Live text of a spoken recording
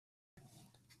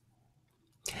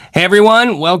Hey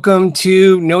everyone, welcome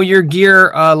to Know Your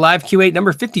Gear Live Q8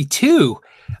 number 52.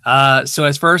 So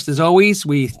as always,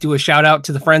 we do a shout out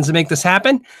to the friends that make this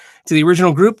happen, to the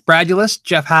original group, Bradulus,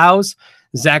 Jeff Howes,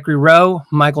 Zachary Rowe,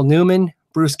 Michael Newman,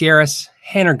 Bruce Garris,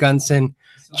 Hanner Gunson,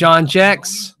 John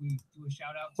Jex.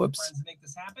 Whoops.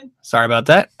 Sorry about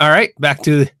that. All right, back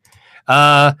to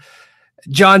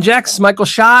John Jex, Michael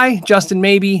Shy, Justin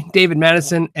Maybe, David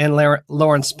Madison, and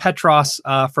Lawrence Petros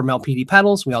from LPD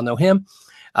Pedals. We all know him.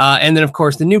 And then, of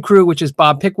course, the new crew, which is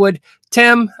Bob Pickwood,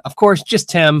 Tim, of course, just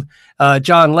Tim,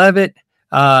 John Levitt,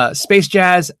 Space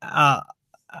Jazz,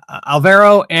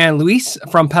 Alvaro, and Luis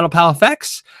from Pedal Pal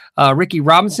Effects, Ricky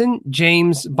Robinson,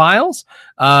 James Biles,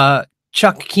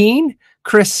 Chuck Keene,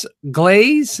 Chris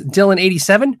Glaze,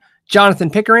 Dylan87, Jonathan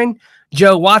Pickering,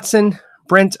 Joe Watson,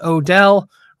 Brent Odell,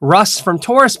 Russ from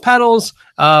Taurus Pedals,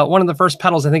 one of the first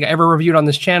pedals I think I ever reviewed on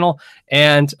this channel,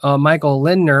 and Michael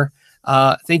Lindner.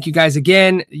 Thank you guys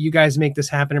again. You guys make this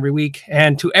happen every week.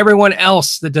 And to everyone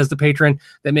else that does the Patreon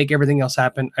that make everything else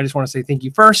happen, I just want to say thank you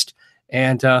first.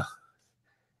 And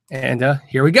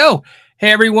here we go.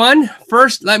 Hey, everyone.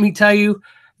 First, let me tell you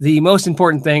the most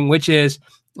important thing, which is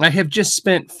I have just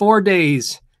spent 4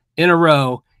 days in a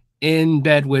row in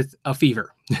bed with a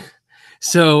fever.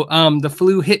 So the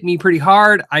flu hit me pretty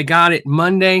hard. I got it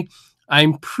Monday.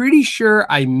 I'm pretty sure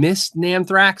I missed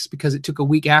Namthrax because it took a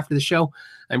week after the show.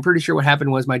 I'm pretty sure what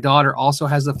happened was my daughter also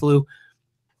has the flu.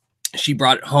 She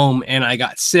brought it home and I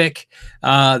got sick.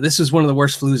 This is one of the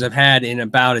worst flus I've had in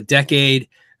about a decade.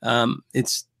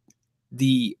 It's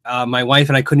my wife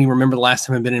and I couldn't even remember the last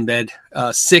time I've been in bed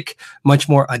sick, much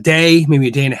more a day, maybe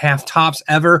a day and a half tops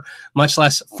ever, much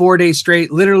less 4 days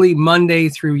straight, literally Monday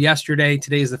through yesterday.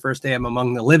 Today is the first day I'm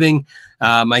among the living.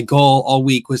 My goal all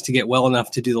week was to get well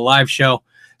enough to do the live show.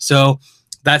 So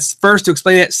that's first to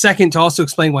explain it. Second, to also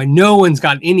explain why no one's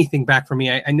got anything back from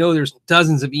me. I know there's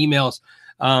dozens of emails.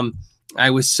 I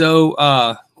was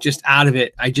so just out of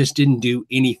it. I just didn't do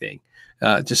anything.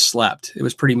 Just slept. It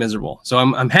was pretty miserable. So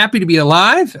I'm happy to be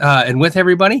alive and with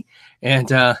everybody.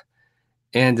 And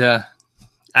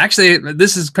actually,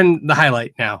 this has been the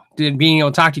highlight now, being able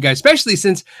to talk to you guys, especially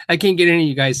since I can't get any of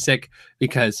you guys sick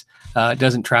because it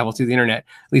doesn't travel through the internet.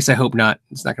 At least I hope not.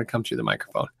 It's not going to come through the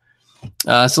microphone.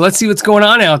 So let's see what's going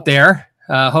on out there.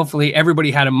 Hopefully everybody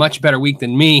had a much better week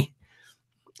than me.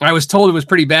 I was told it was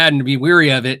pretty bad and to be weary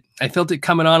of it. I felt it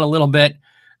coming on a little bit.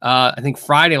 I think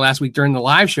Friday last week during the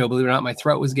live show, believe it or not, my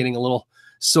throat was getting a little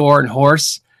sore and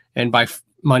hoarse. And by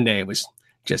Monday, it was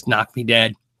just knocked me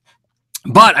dead.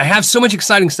 But I have so much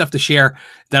exciting stuff to share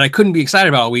that I couldn't be excited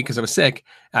about all week because I was sick.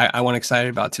 I want excited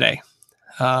about today.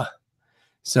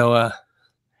 So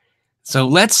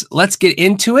let's get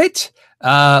into it.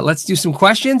 Let's do some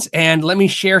questions and let me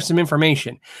share some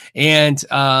information. And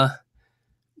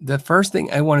the first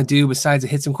thing I want to do besides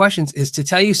hit some questions is to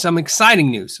tell you some exciting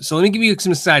news. So let me give you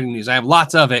some exciting news. I have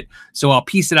lots of it, so I'll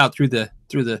piece it out through the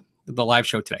live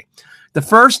show today. The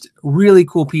first really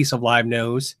cool piece of live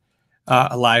news. Is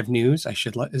it live news? I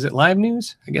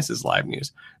guess it's live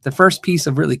news. The first piece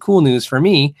of really cool news for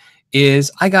me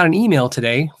is I got an email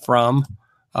today from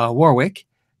Warwick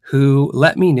who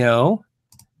let me know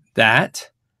that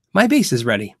my bass is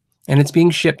ready and it's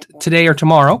being shipped today or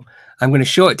tomorrow. I'm going to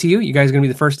show it to you. You guys are going to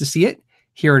be the first to see it.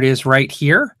 Here it is right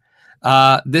here.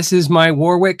 This is my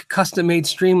Warwick custom-made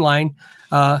Streamliner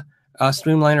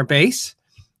bass.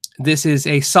 This is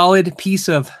a solid piece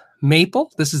of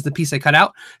maple. This is the piece I cut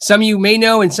out. Some of you may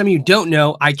know and some of you don't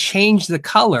know, I changed the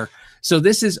color. So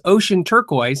this is ocean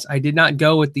turquoise. I did not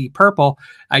go with the purple.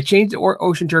 I changed the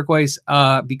ocean turquoise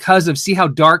because of, see how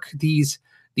dark these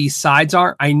sides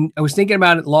are? I was thinking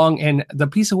about it long, and the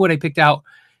piece of wood I picked out,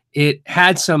 it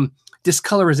had some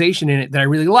discolorization in it that I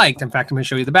really liked. In fact, I'm going to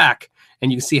show you the back,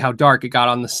 and you can see how dark it got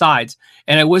on the sides.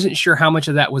 And I wasn't sure how much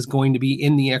of that was going to be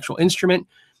in the actual instrument.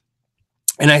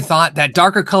 And I thought that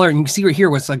darker color, and you can see right here,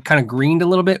 was like kind of greened a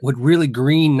little bit, would really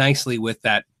green nicely with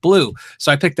that blue.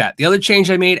 So I picked that. The other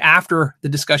change I made after the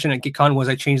discussion at GitCon was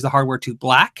I changed the hardware to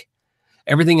black.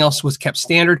 Everything else was kept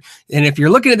standard. And if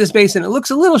you're looking at this bass and it looks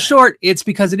a little short, it's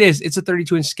because it's a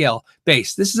 32-inch scale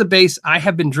bass. This is a bass I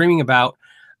have been dreaming about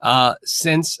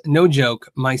since, no joke,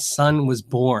 my son was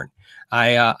born.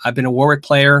 I've been a Warwick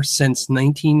player since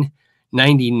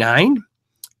 1999.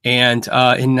 And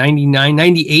in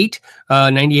 98,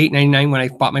 99, when I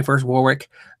bought my first Warwick,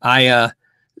 I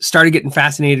started getting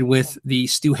fascinated with the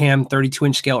Stu Hamm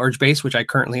 32-inch scale Urge bass, which I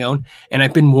currently own. And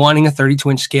I've been wanting a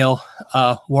 32-inch scale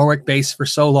Warwick bass for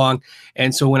so long.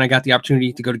 And so when I got the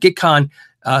opportunity to go to GitCon,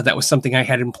 that was something I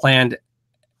hadn't planned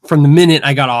from the minute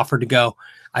I got offered to go.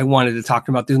 I wanted to talk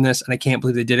about doing this, and I can't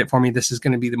believe they did it for me. This is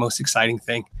going to be the most exciting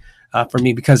thing for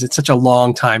me because it's such a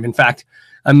long time. In fact,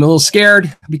 I'm a little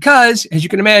scared because, as you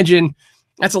can imagine,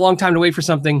 that's a long time to wait for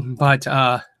something. But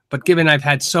given I've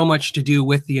had so much to do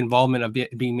with the involvement of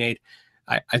it being made,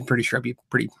 I'm pretty sure I'll be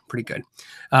pretty good.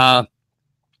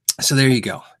 So there you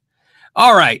go.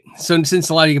 All right. So since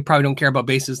a lot of you probably don't care about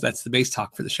bases, that's the base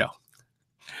talk for the show.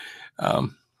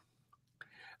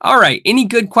 All right. Any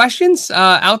good questions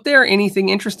out there? Anything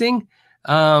interesting?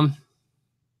 Warren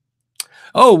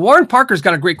Parker's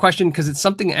got a great question because it's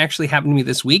something that actually happened to me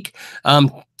this week. In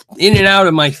and out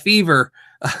of my fever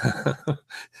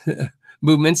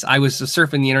movements, I was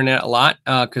surfing the internet a lot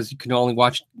because you can only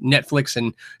watch Netflix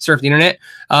and surf the internet.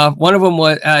 One of them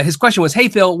was, his question was, hey,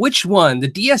 Phil, which one, the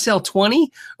DSL-20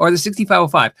 or the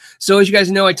 6505? So as you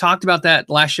guys know, I talked about that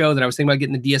last show that I was thinking about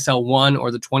getting the DSL-1 or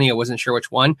the 20. I wasn't sure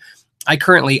which one. I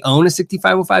currently own a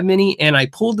 6505 Mini, and I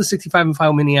pulled the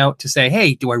 6505 Mini out to say,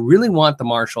 hey, do I really want the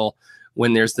Marshall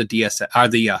when there's the DSL or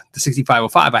the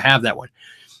 6505? I have that one.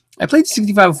 I played the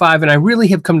 6505, and I really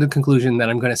have come to the conclusion that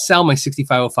I'm going to sell my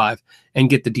 6505 and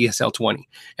get the DSL-20.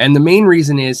 And the main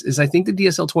reason is I think the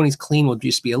DSL-20's clean will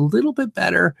just be a little bit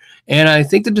better, and I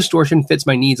think the distortion fits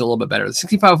my needs a little bit better. The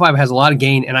 6505 has a lot of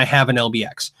gain, and I have an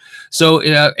LBX. So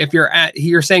if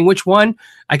you're saying which one,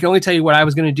 I can only tell you what I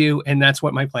was going to do, and that's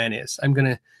what my plan is. I'm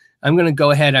going to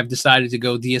go ahead. I've decided to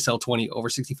go DSL-20 over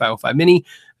 6505 Mini.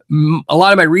 A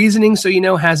lot of my reasoning, so you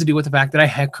know, has to do with the fact that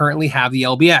I currently have the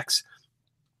LBX.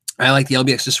 I like the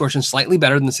LBX distortion slightly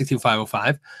better than the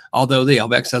 6505, although the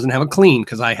LBX doesn't have a clean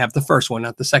because I have the first one,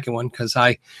 not the second one, because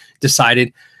I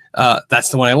decided that's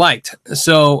the one I liked.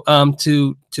 So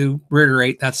to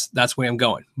reiterate, that's where I'm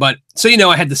going. But so you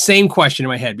know, I had the same question in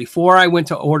my head before I went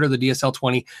to order the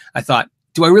DSL-20. I thought,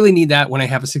 do I really need that when I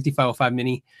have a 6505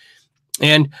 Mini?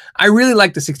 And I really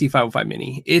like the 6505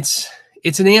 Mini. It's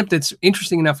an amp that's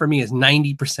interesting enough for me is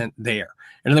 90% there.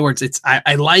 In other words,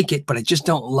 I like it, but I just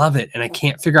don't love it. And I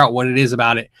can't figure out what it is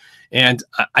about it. And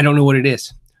I don't know what it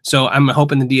is. So I'm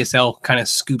hoping the DSL kind of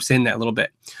scoops in that a little bit.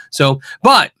 So,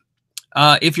 but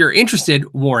if you're interested,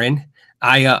 Warren,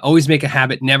 I always make a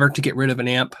habit never to get rid of an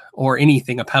amp or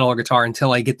anything, a pedal or guitar,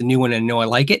 until I get the new one and know I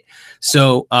like it.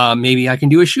 So maybe I can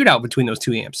do a shootout between those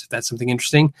two amps. If that's something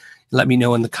interesting, let me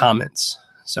know in the comments.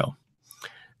 So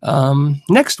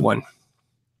next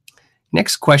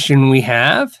question we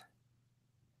have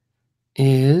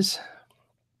is,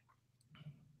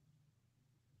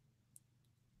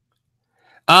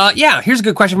 here's a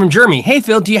good question from Jeremy. Hey,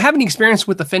 Phil, do you have any experience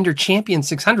with the Fender Champion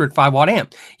 600 5-watt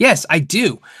amp? Yes, I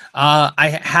do.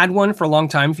 I had one for a long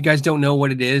time. If you guys don't know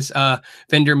what it is,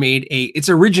 Fender made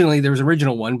there was an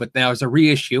original one, but now it's a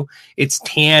reissue. It's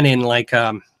tan and like,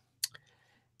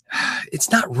 it's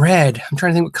not red. I'm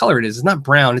trying to think what color it is. It's not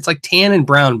brown. It's like tan and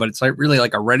brown, but it's like really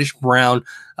like a reddish brown,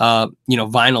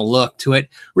 vinyl look to it.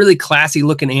 Really classy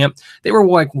looking amp. They were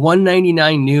like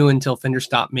 $199 new until Fender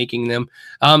stopped making them.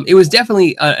 It was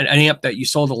definitely an amp that you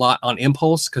sold a lot on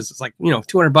impulse because it's like, $200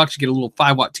 you get a little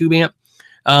 5-watt tube amp.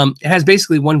 It has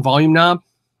basically one volume knob,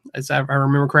 as I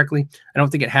remember correctly. I don't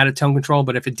think it had a tone control,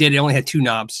 but if it did, it only had two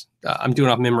knobs. I'm doing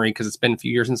off memory because it's been a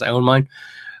few years since I owned mine.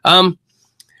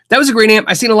 That was a great amp.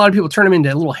 I've seen a lot of people turn them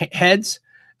into little heads.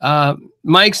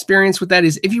 My experience with that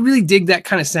is if you really dig that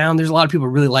kind of sound, there's a lot of people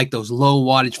who really like those low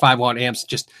wattage 5-watt amps.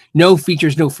 Just no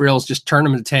features, no frills. Just turn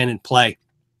them to 10 and play.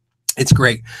 It's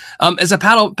great. As a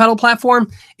pedal platform,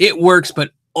 it works,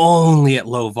 but only at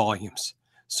low volumes.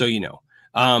 So,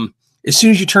 as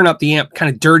soon as you turn up the amp kind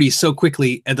of dirty so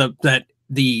quickly that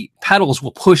the pedals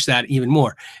will push that even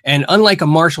more. And unlike a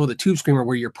Marshall with a tube screamer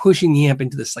where you're pushing the amp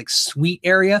into this like sweet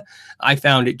area, I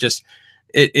found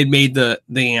it made the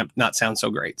amp not sound so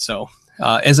great. So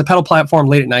as a pedal platform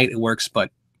late at night, it works, but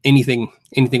anything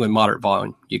with moderate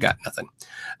volume, you got nothing.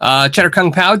 Cheddar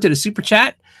Kung Pao did a super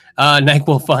chat.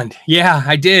 NyQuil Fund. Yeah,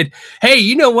 I did. Hey,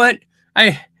 you know what?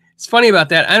 It's funny about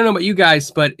that. I don't know about you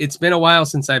guys, but it's been a while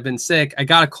since I've been sick. I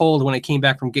got a cold when I came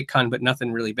back from GitCon, but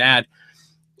nothing really bad.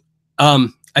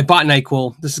 I bought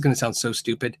NyQuil. This is going to sound so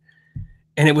stupid.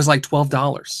 And it was like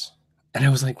 $12. And I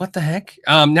was like, what the heck?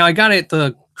 Now I got it at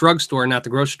the drugstore, not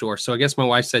the grocery store. So I guess my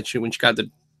wife said when she got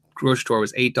the grocery store it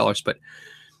was $8, but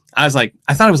I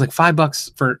thought it was like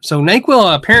 $5 so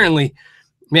NyQuil apparently,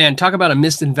 man, talk about a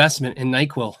missed investment in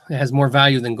NyQuil. It has more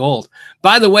value than gold.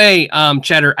 By the way,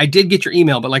 Cheddar, I did get your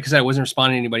email, but like I said, I wasn't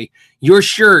responding to anybody. Your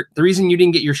shirt, the reason you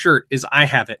didn't get your shirt is I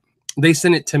have it. They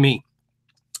sent it to me.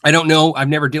 I don't know. I've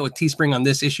never dealt with Teespring on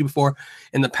this issue before.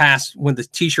 In the past, when the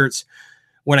t-shirts,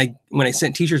 when I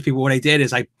sent t-shirts to people, what I did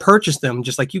is I purchased them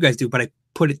just like you guys do, but I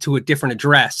put it to a different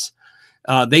address.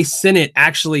 they sent it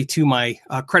actually to my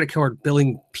credit card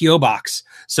billing PO box.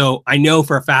 So I know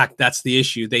for a fact that's the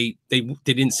issue. They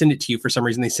didn't send it to you for some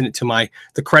reason. They sent it to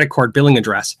the credit card billing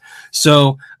address.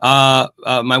 So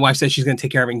my wife said she's going to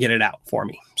take care of it and get it out for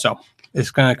me. So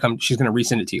it's going to come. She's going to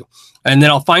resend it to you, and then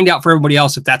I'll find out for everybody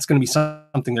else if that's going to be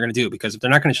something they're going to do. Because if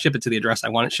they're not going to ship it to the address I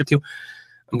want it shipped to,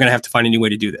 I'm going to have to find a new way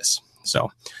to do this.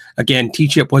 So again,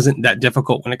 T-Chip wasn't that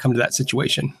difficult when it comes to that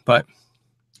situation,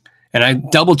 and I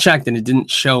double checked and it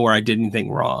didn't show where I did anything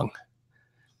wrong.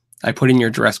 I put in your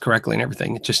address correctly and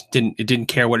everything. It just didn't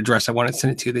care what address I wanted to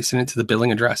send it to. They sent it to the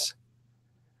billing address.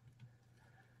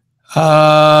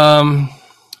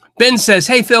 Ben says,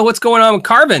 hey, Phil, what's going on with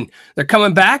Carvin? They're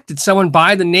coming back. Did someone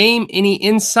buy the name? Any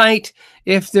insight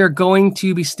if they're going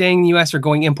to be staying in the U.S. or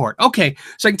going import? Okay,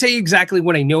 so I can tell you exactly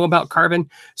what I know about Carvin.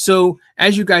 So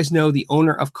as you guys know, the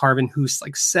owner of Carvin, who's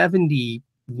like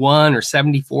 71 or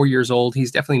 74 years old,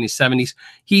 he's definitely in his 70s.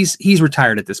 He's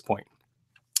retired at this point.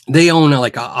 They own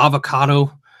like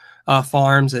avocado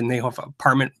farms, and they have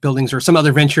apartment buildings or some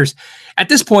other ventures. At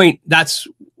this point, that's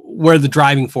where the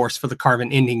driving force for the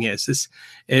Carvin ending is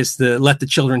the let the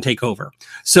children take over.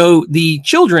 So the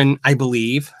children, I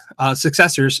believe,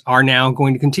 successors are now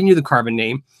going to continue the Carvin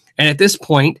name. And at this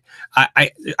point,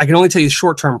 I can only tell you the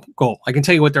short-term goal. I can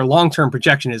tell you what their long-term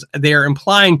projection is. They are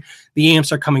implying the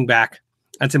amps are coming back.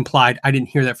 That's implied. I didn't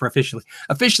hear that for officially.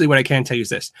 Officially, what I can tell you is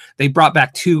this. They brought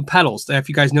back 2 pedals. If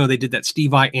you guys know, they did that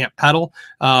Steve Vai amp pedal,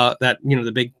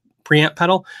 the big preamp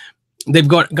pedal. They've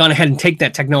gone ahead and take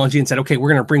that technology and said, okay, we're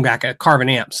going to bring back a Carvin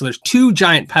amp. So there's 2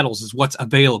 giant pedals is what's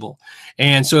available.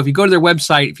 And so if you go to their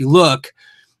website, if you look,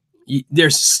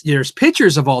 there's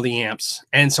pictures of all the amps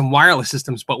and some wireless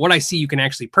systems. But what I see you can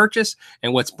actually purchase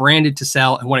and what's branded to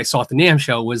sell, and what I saw at the NAMM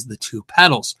show was the 2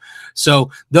 pedals.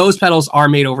 So those pedals are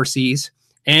made overseas.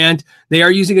 And they are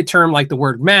using a term like the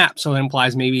word map. So it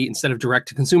implies maybe instead of direct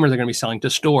to consumer, they're going to be selling to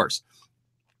stores.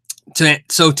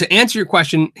 So to answer your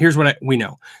question, here's what we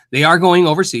know. They are going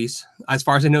overseas. As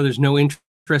far as I know, there's no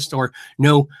interest or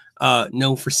no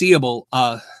foreseeable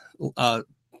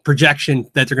projection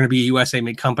that they're going to be a USA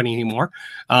made company anymore.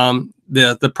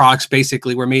 The products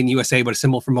basically were made in the USA, but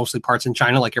assembled for mostly parts in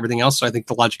China, like everything else. So I think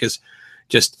the logic is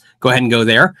just go ahead and go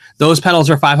there. Those pedals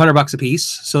are $500 a piece,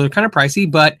 so they're kind of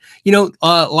pricey. But a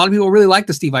lot of people really like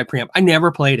the Steve Vai preamp. I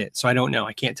never played it, so I don't know.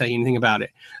 I can't tell you anything about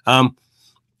it.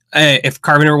 If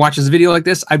Carvin ever watches a video like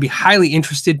this, I'd be highly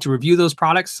interested to review those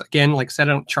products. Again, like I said,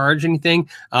 I don't charge anything.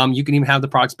 You can even have the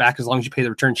products back as long as you pay the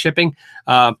return shipping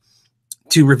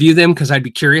to review them, because I'd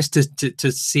be curious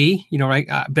to see. Right?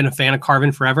 I've been a fan of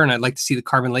Carvin forever, and I'd like to see the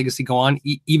Carvin legacy go on,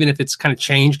 even if it's kind of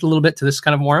changed a little bit to this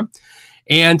kind of forum.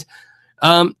 And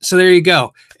so there you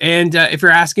go. And if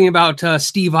you're asking about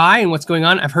Steve Vai and what's going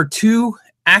on, I've heard 2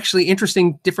 actually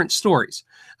interesting different stories.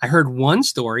 I heard one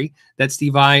story that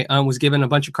Steve Vai was given a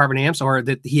bunch of Carvin amps, or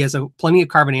that he has plenty of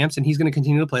Carvin amps and he's going to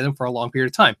continue to play them for a long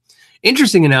period of time.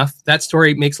 Interesting enough, that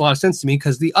story makes a lot of sense to me,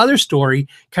 because the other story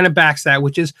kind of backs that,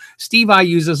 which is Steve Vai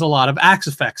uses a lot of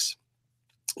Axe-Fx.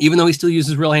 Even though he still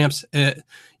uses real amps,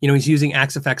 he's using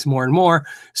Axe-Fx more and more.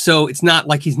 So it's not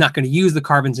like he's not going to use the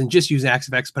Carvins and just use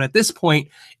Axe-Fx. But at this point,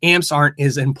 amps aren't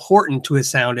as important to his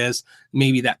sound as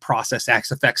maybe that process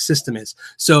Axe-Fx system is.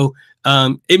 So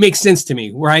it makes sense to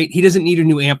me, right? He doesn't need a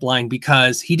new amp line,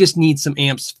 because he just needs some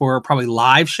amps for probably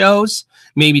live shows,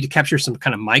 maybe to capture some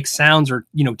kind of mic sounds, or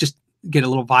just get a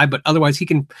little vibe. But otherwise, he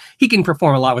can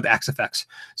perform a lot with Axe-Fx.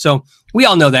 So we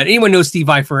all know that. Anyone knows Steve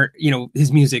Vai for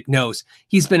his music knows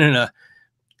he's been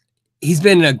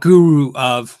a guru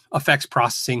of effects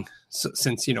processing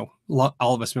since all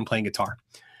of us have been playing guitar.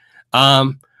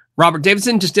 Robert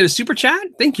Davidson just did a super chat.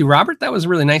 Thank you, Robert. That was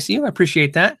really nice of you. I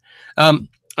appreciate that.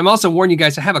 I'm also warning you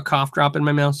guys, I have a cough drop in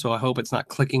my mouth, so I hope it's not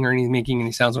clicking or anything, making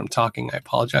any sounds when I'm talking. I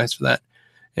apologize for that.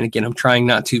 And again, I'm trying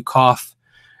not to cough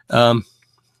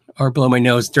or blow my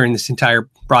nose during this entire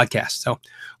broadcast. So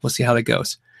we'll see how that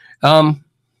goes.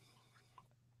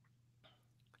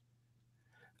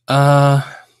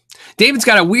 David's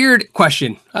got a weird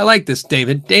question. I like this,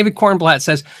 David. David Kornblatt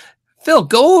says, Phil,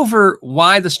 go over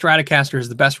why the Stratocaster is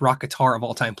the best rock guitar of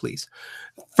all time, please.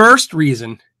 First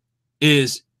reason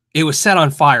is it was set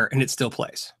on fire and it still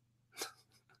plays.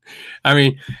 I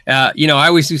mean, I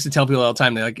always used to tell people all the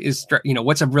time, they're like,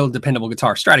 what's a real dependable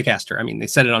guitar? Stratocaster. I mean, they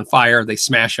set it on fire, they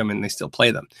smash them, and they still play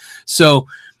them. So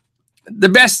the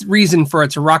best reason for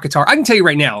it's a rock guitar, I can tell you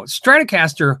right now,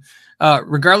 Stratocaster,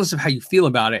 regardless of how you feel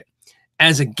about it,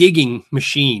 as a gigging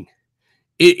machine,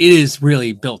 it is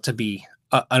really built to be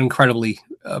an incredibly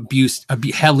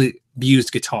heavily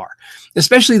abused guitar,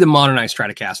 especially the modernized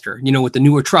Stratocaster, with the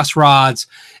newer truss rods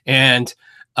and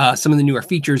some of the newer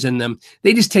features in them,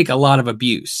 they just take a lot of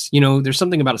abuse. You know, there's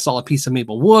something about a solid piece of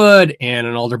maple wood and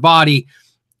an older body.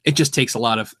 It just takes a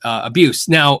lot of abuse.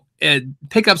 Now,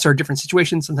 pickups are different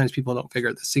situations. Sometimes people don't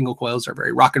figure the single coils are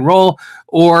very rock and roll,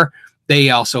 or they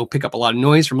also pick up a lot of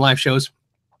noise from live shows.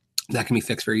 That can be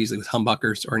fixed very easily with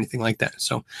humbuckers or anything like that.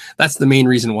 So that's the main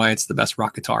reason why it's the best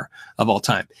rock guitar of all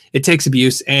time. It takes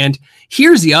abuse. And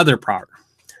here's the other part.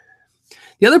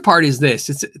 The other part is this.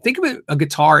 Think of a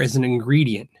guitar as an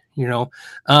ingredient, you know.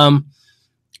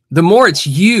 The more it's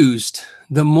used,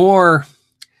 the more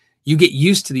you get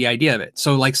used to the idea of it.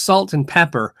 So like salt and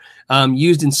pepper,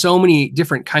 used in so many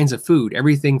different kinds of food,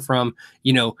 everything from,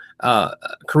 you know,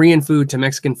 Korean food to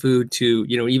Mexican food to,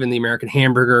 you know, even the American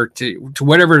hamburger to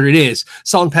whatever it is.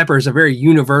 Salt and pepper is a very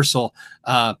universal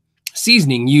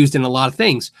seasoning used in a lot of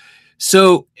things.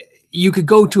 So you could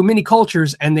go to many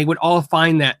cultures and they would all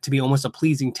find that to be almost a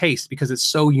pleasing taste because it's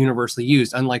so universally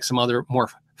used, unlike some other more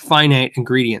finite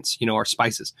ingredients, you know, or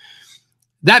spices.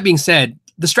 That being said,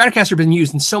 the Stratocaster has been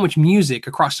used in so much music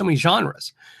across so many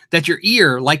genres that your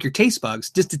ear, like your taste buds,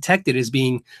 just detect it as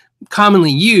being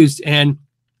commonly used. And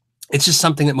it's just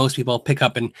something that most people pick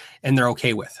up and they're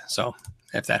okay with. So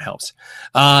if that helps.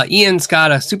 Ian's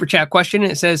got a super chat question.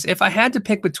 And it says, if I had to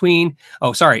pick between,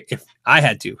 if I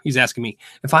had to, he's asking me,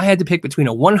 if I had to pick between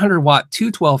a 100 watt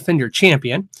 212 Fender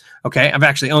Champion, okay, I've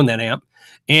actually owned that amp,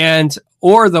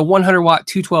 or the 100 watt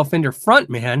 212 Fender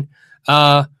Frontman,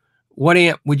 what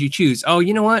amp would you choose? Oh,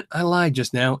 you know what? I lied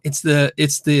just now. It's the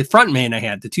Frontman I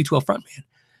had, the 212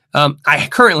 Frontman. I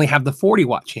currently have the 40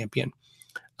 watt Champion.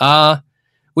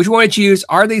 Which one would you choose?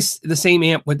 Are they the same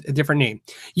amp with a different name?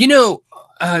 You know,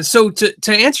 so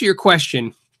to answer your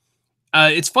question,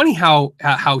 it's funny how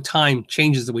time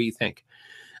changes the way you think.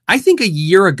 I think a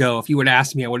year ago, if you would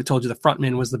ask me, I would have told you the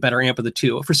Frontman was the better amp of the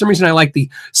two. For some reason, I like the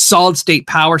solid state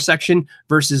power section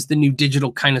versus the new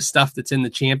digital kind of stuff that's in the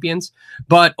Champions.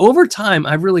 But over time,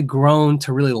 I've really grown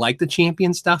to really like the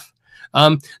Champion stuff.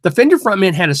 The Fender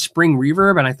Frontman had a spring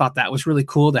reverb, and I thought that was really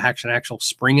cool to have an actual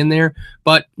spring in there.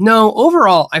 But no,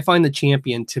 overall, I find the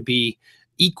Champion to be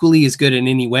equally as good in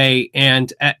any way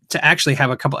and to actually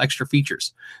have a couple extra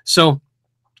features. So,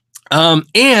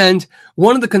 and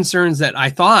one of the concerns that I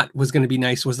thought was going to be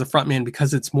nice was the Frontman,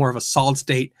 because it's more of a solid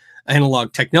state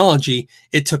analog technology.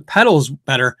 It took pedals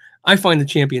better. I find the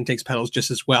Champion takes pedals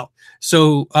just as well.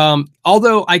 So,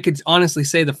 although I could honestly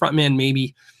say the Frontman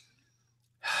maybe,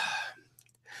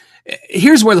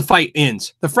 here's where the fight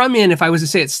ends. The Frontman, if I was to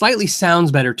say it, slightly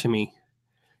sounds better to me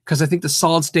because I think the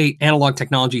solid state analog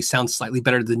technology sounds slightly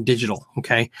better than digital.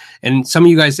 Okay. And some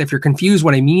of you guys, if you're confused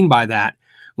what I mean by that,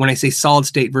 when I say solid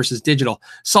state versus digital,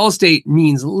 solid state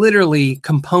means literally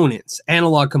components,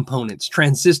 analog components,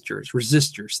 transistors,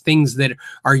 resistors, things that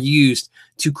are used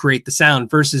to create the sound,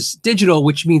 versus digital,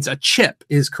 which means a chip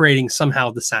is creating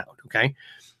somehow the sound. Okay.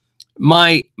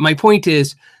 My point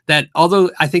is that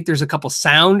although I think there's a couple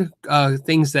sound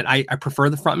things that I prefer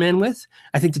the Frontman with,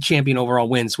 I think the Champion overall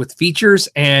wins with features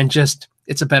and just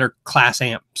it's a better class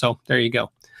amp. So there you go.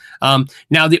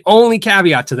 Now, the only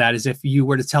caveat to that is if you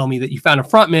were to tell me that you found a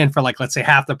Frontman for, like, let's say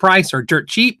half the price or dirt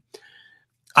cheap,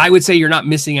 I would say you're not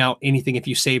missing out anything if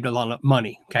you saved a lot of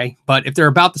money. Okay. But if they're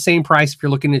about the same price, if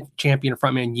you're looking at Champion or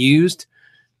Frontman used,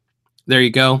 there you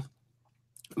go.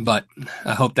 But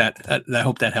I hope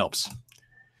that helps.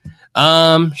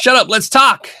 Shut up. Let's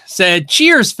talk. Said,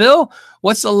 cheers, Phil.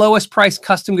 What's the lowest price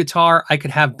custom guitar I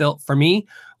could have built for me?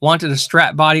 Wanted a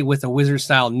Strat body with a Wizard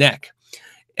style neck.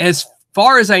 As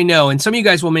far as I know, and some of you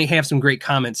guys may have some great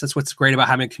comments. That's what's great about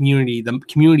having a community. The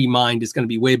community mind is going to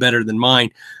be way better than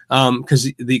mine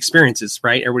because the experiences,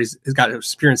 right? Everybody's has got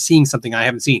experience seeing something I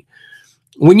haven't seen.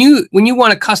 When you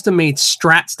want a custom made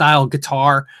Strat style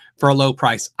guitar for a low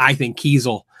price, I think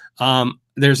Kiesel.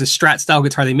 There's a Strat style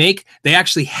guitar they make. They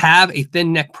actually have a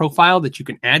thin neck profile that you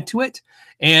can add to it.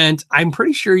 And I'm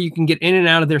pretty sure you can get in and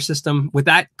out of their system with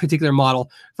that particular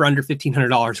model for under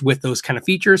 $1,500 with those kind of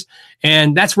features.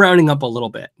 And that's rounding up a little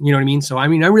bit. You know what I mean? So, I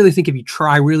really think if you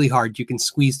try really hard, you can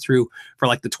squeeze through for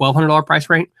like the $1,200 price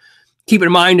range. Keep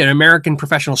in mind, an American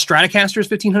professional Stratocaster is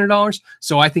 $1,500.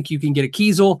 So I think you can get a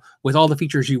Kiesel with all the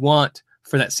features you want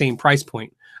for that same price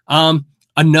point.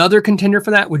 Another contender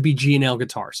for that would be G&L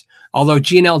guitars. Although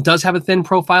G&L does have a thin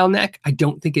profile neck, I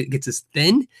don't think it gets as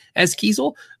thin as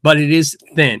Kiesel, but it is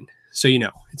thin. So, you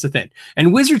know, it's a thin.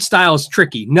 And Wizard style is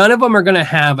tricky. None of them are going to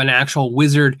have an actual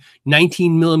Wizard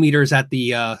 19 millimeters at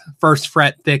the first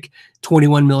fret thick,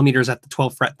 21 millimeters at the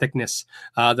 12th fret thickness.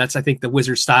 That's, I think, the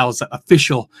Wizard style is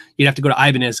official. You'd have to go to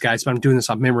Ibanez, guys, but I'm doing this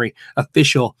off memory.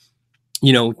 Official,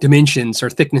 you know, dimensions or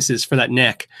thicknesses for that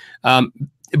neck.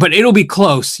 but it'll be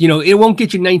close. You know, it won't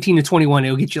get you 19 to 21.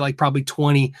 It'll get you like probably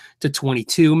 20 to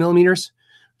 22 millimeters.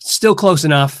 Still close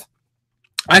enough.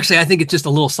 Actually, I think it's just a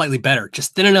little slightly better,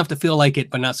 just thin enough to feel like it,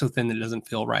 but not so thin that it doesn't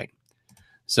feel right.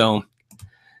 So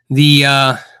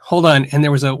the, hold on. And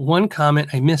there was one comment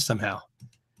I missed somehow.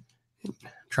 I'm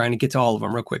trying to get to all of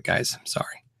them real quick, guys. I'm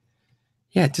sorry.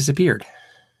 Yeah, it disappeared.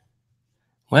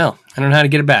 Well, I don't know how to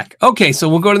get it back. Okay, so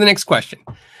we'll go to the next question.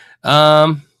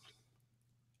 Tom,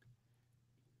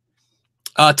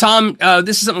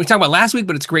 this is something we talked about last week,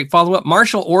 but it's a great follow-up.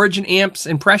 Marshall Origin amps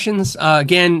impressions.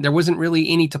 Again, there wasn't really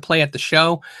any to play at the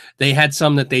show. They had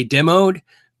some that they demoed,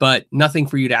 but nothing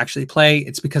for you to actually play.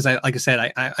 It's because, like I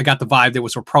said, I got the vibe there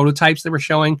was some prototypes they were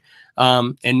showing,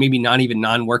 and maybe not even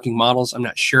non-working models. I'm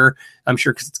not sure. I'm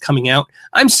sure because it's coming out.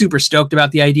 I'm super stoked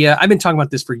about the idea. I've been talking about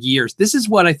this for years. This is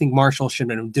what I think Marshall should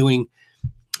have been doing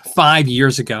 5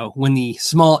 years ago when the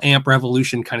small amp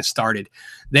revolution kind of started.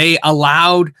 They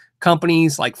allowed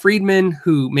companies like Friedman,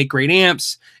 who make great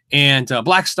amps, and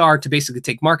Blackstar to basically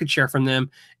take market share from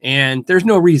them. And there's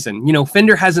no reason, you know,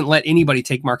 Fender hasn't let anybody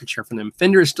take market share from them.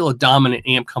 Fender is still a dominant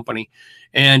amp company.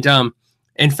 And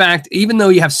in fact, even though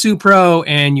you have Supro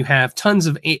and you have tons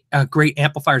of great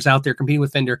amplifiers out there competing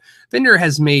with Fender, Fender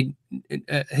has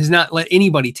not let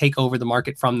anybody take over the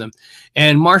market from them.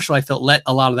 And Marshall, I felt, let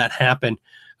a lot of that happen,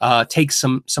 take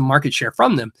some market share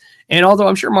from them. And although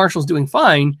I'm sure Marshall's doing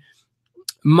fine,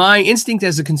 my instinct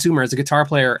as a consumer, as a guitar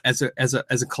player, as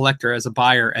a collector, as a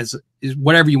buyer, is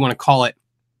whatever you want to call it,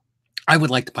 I would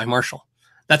like to buy Marshall.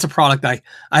 That's a product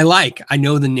I like. I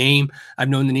know the name. I've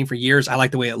known the name for years. I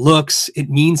like the way it looks. It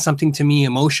means something to me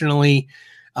emotionally.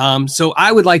 So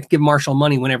I would like to give Marshall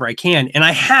money whenever I can. And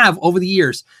I have over the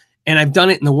years, and I've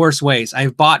done it in the worst ways.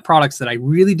 I've bought products that I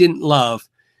really didn't love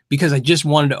because I just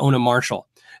wanted to own a Marshall.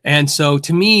 And so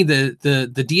to me, the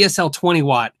DSL 20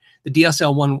 watt, the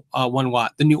DSL 1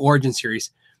 watt, the new Origin series,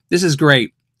 this is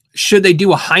great. Should they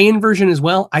do a high-end version as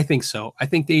well? I think so. I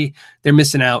think they're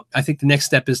missing out. I think the next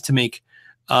step is to make,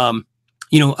 a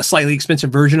slightly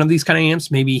expensive version of these kind of amps.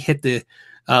 Maybe hit the.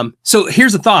 So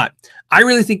here's the thought. I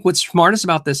really think what's smartest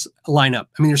about this lineup.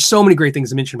 I mean, there's so many great things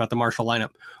to mention about the Marshall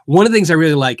lineup. One of the things I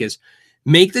really like is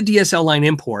make the DSL line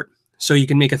import, so you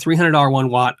can make a $300 1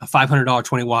 watt, a $500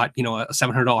 20 watt, a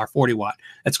 $700 40 watt.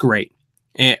 That's great.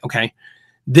 Okay.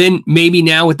 Then maybe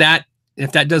now with that,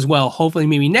 if that does well, hopefully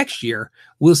maybe next year,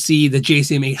 we'll see the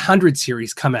JCM 800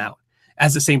 series come out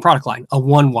as the same product line, a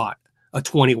 1 watt, a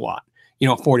 20 watt,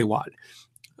 a 40 watt.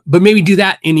 But maybe do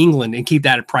that in England and keep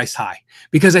that at price high.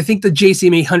 Because I think the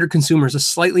JCM 800 consumer is a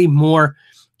slightly more,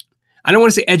 I don't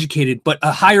want to say educated, but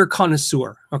a higher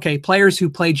connoisseur. Okay. Players who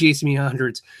play JCM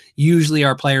 800s usually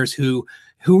are players who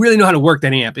really know how to work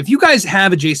that amp. If you guys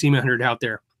have a JCM 800 out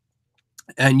there,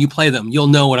 and you play them, you'll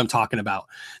know what I'm talking about.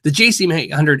 The JCM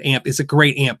 800 amp is a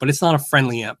great amp, but it's not a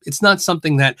friendly amp. It's not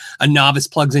something that a novice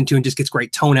plugs into and just gets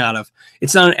great tone out of.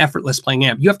 It's not an effortless playing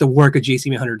amp. You have to work a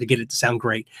JCM 800 to get it to sound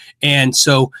great. And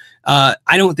so I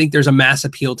don't think there's a mass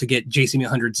appeal to get JCM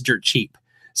 800s dirt cheap.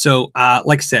 So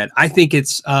like I said, I think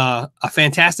it's a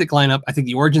fantastic lineup. I think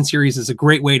the Origin series is a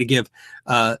great way to give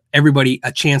everybody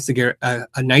a chance to get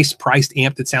a nice priced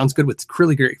amp that sounds good with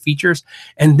really great features.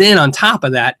 And then on top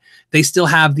of that, they still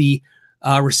have the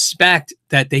respect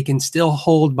that they can still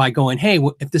hold by going, hey,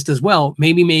 if this does well,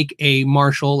 maybe make a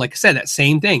Marshall, like I said, that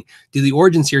same thing. Do the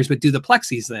Origin series, but do the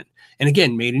Plexis then. And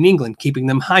again, made in England, keeping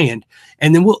them high end.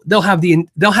 And then they'll have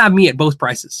me at both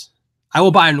prices. I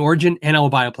will buy an Origin and I will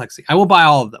buy a Plexi. I will buy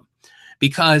all of them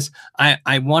because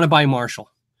I want to buy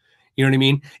Marshall. You know what I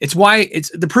mean? It's why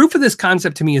the proof of this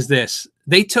concept to me is this.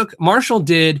 Marshall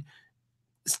did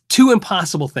two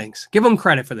impossible things. Give them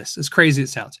credit for this. As crazy as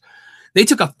it sounds. They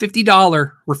took a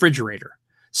 $50 refrigerator,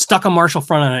 stuck a Marshall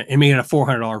front on it, and made it a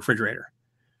 $400 refrigerator.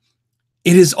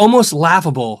 It is almost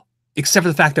laughable, except for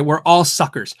the fact that we're all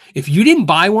suckers. If you didn't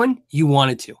buy one, you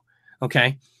wanted to.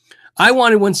 Okay. I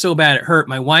wanted one so bad it hurt.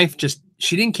 My wife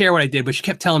she didn't care what I did, but she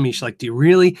kept telling me, she's like, do you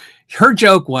really? Her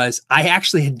joke was I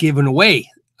actually had given away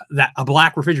a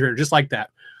black refrigerator just like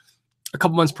that a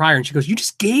couple months prior. And she goes, you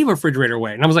just gave a refrigerator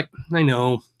away. And I was like, I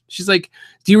know. She's like,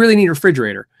 do you really need a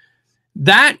refrigerator?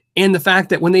 That and the fact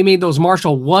that when they made those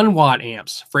Marshall 1 watt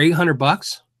amps for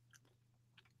 $800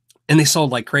 and they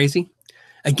sold like crazy.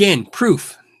 Again,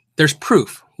 proof. There's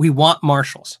proof. We want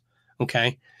Marshalls.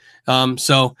 Okay.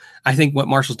 So I think what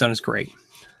Marshall's done is great.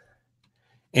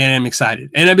 And I'm excited.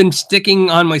 And I've been sticking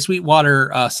on my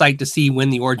Sweetwater site to see when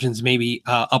the Origins may be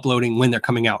uploading, when they're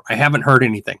coming out. I haven't heard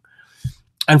anything.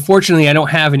 Unfortunately, I don't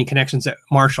have any connections at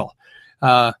Marshall.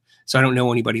 So I don't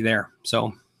know anybody there.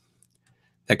 So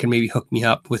that can maybe hook me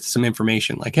up with some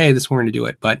information like, hey, this we're going to do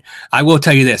it. But I will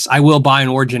tell you this, I will buy an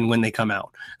Origin when they come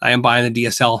out. I am buying the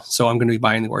DSL, so I'm going to be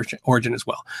buying the Origin as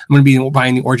well. I'm going to be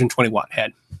buying the Origin 20 watt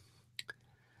head.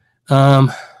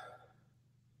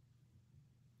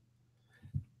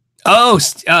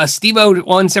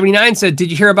 Steve-O179 said,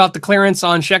 did you hear about the clearance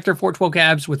on Schecter 412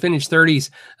 cabs with vintage 30s?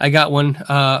 I got one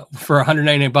for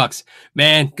 $199.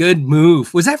 Man, good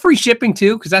move. Was that free shipping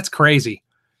too? Because that's crazy.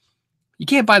 You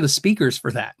can't buy the speakers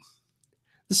for that.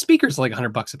 The speakers are like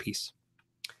 $100 a piece.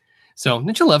 So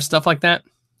don't you love stuff like that?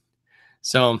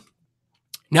 So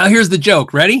now here's the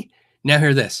joke. Ready? Now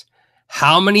hear this.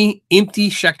 How many empty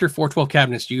Schecter 412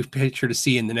 cabinets do you picture to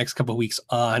see in the next couple of weeks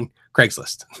on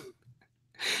Craigslist?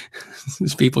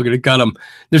 These people are going to gut them.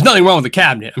 There's nothing wrong with the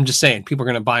cabinet. I'm just saying people are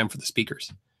going to buy them for the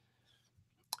speakers.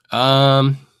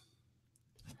 Like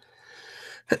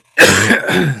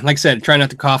I said, try not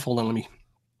to cough. Hold on. Let me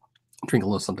drink a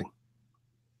little something.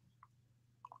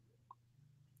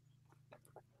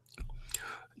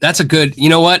 That's a good, you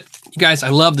know what, you guys, I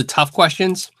love the tough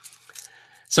questions.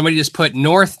 Somebody just put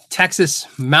North Texas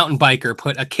mountain biker,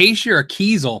 put Acacia or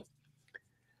Kiesel.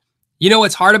 You know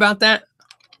what's hard about that?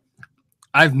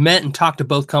 I've met and talked to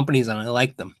both companies and I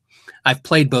like them. I've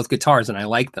played both guitars and I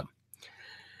like them.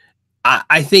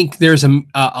 I think there's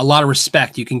a lot of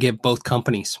respect you can give both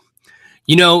companies.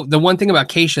 You know, the one thing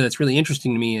about Acacia that's really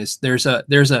interesting to me is there's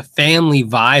a family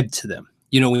vibe to them.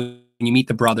 You know, when you meet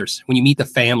the brothers, when you meet the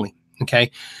family, okay,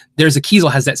 there's a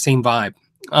Kiesel has that same vibe.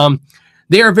 I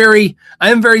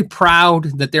am very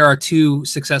proud that there are two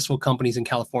successful companies in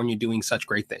California doing such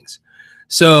great things.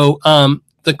 So,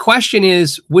 the question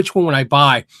is, which one would I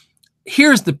buy?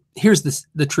 Here's the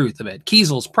truth of it.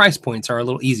 Kiesel's price points are a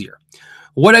little easier.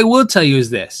 What I will tell you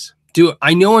is this.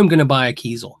 I know I'm going to buy a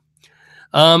Kiesel.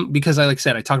 Because like I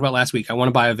said, I talked about last week, I want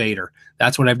to buy a Vader.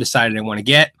 That's what I've decided I want to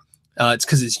get. It's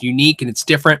because it's unique and it's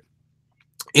different.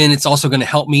 And it's also going to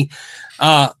help me.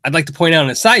 I'd like to point out on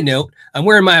a side note, I'm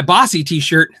wearing my Abasi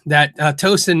t-shirt that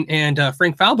Tosin and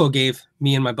Frank Falbo gave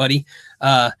me and my buddy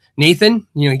Nathan.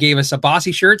 You know, he gave us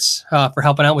Abasi shirts for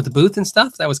helping out with the booth and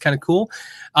stuff. That was kind of cool.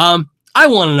 I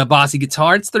want an Abasi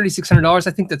guitar. It's $3,600.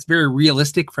 I think that's very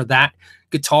realistic for that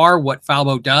guitar, what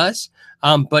Falbo does.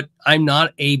 But I'm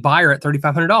not a buyer at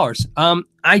 $3,500.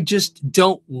 I just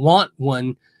don't want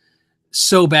one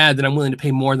so bad that I'm willing to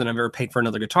pay more than I've ever paid for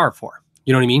another guitar for.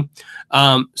 You know what I mean?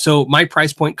 So my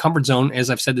price point comfort zone,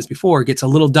 as I've said this before, gets a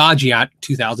little dodgy at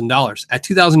 $2,000. At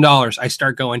 $2,000, I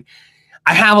start going,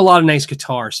 I have a lot of nice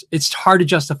guitars. It's hard to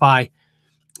justify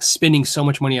spending so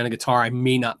much money on a guitar I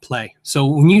may not play. So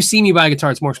when you see me buy a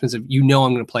guitar, it's more expensive. You know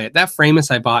I'm going to play it. That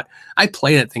Framus I bought, I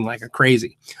play that thing like a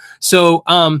crazy. So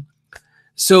my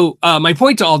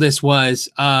point to all this was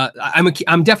I'm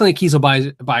definitely a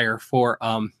Kiesel buyer for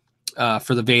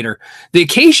the Vader. The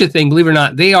Acacia thing, believe it or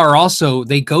not,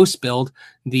 they ghost build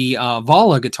the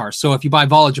Vala guitars. So if you buy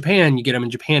Vala Japan, you get them in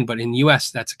Japan, but in the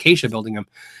US, that's Acacia building them.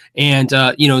 And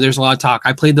you know, there's a lot of talk.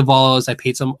 I played the Valas, I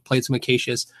played some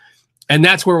Acacias, and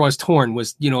that's where I was torn.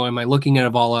 Was, you know, am I looking at a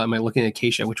Vala? Am I looking at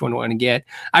Acacia? Which one do I want to get?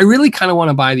 I really kind of want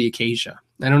to buy the Acacia.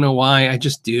 I don't know why. I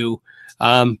just do,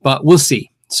 but we'll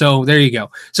see. So there you go.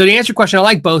 So to answer your question, I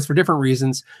like both for different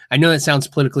reasons. I know that sounds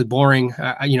politically boring.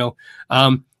 The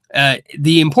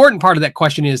important part of that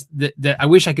question is that I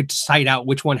wish I could cite out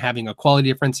which one having a quality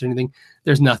difference or anything.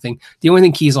 There's nothing. The only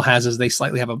thing Kiesel has is they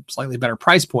have a slightly better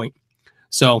price point.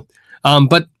 So,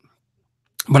 but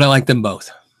I like them both.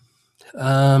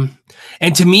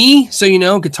 And to me, so you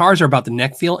know, guitars are about the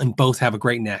neck feel, and both have a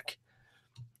great neck.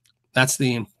 That's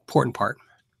the important part.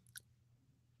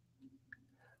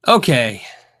 Okay.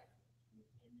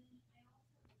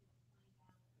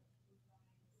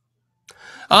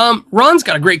 Ron's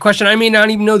got a great question I may not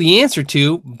even know the answer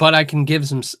to, but I can give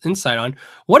some insight on.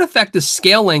 What effect does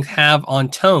scale length have on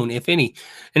tone, if any?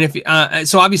 And if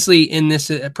so obviously in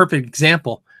this perfect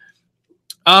example,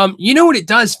 you know what it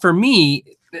does for me,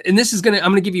 and this is I'm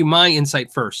going to give you my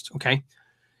insight first, okay?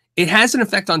 It has an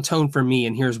effect on tone for me,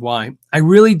 and here's why. I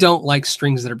really don't like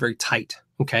strings that are very tight,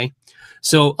 okay?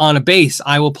 So on a bass,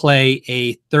 I will play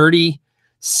a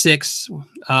 36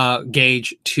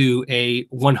 gauge to a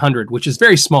 100, which is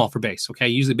very small for bass, okay?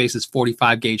 Usually bass is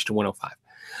 45 gauge to 105.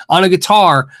 On a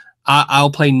guitar,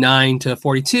 I'll play 9 to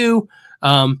 42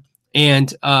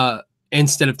 and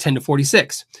instead of 10 to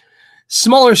 46.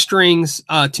 Smaller strings,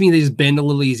 to me, they just bend a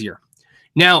little easier.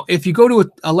 Now, if you go to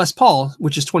a Les Paul,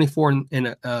 which is 24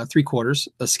 and 3/4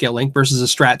 a scale length versus a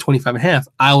Strat 25 and a half,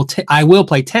 I will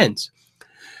play 10s.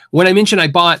 When I mentioned I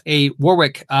bought a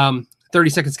Warwick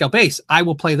 32nd scale bass, I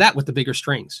will play that with the bigger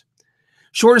strings.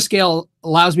 Shorter scale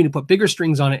allows me to put bigger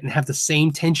strings on it and have the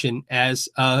same tension as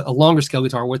a longer scale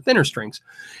guitar with thinner strings.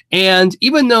 And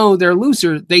even though they're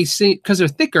looser, they see, because they're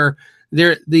thicker,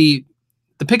 the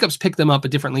pickups pick them up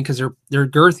differently because they're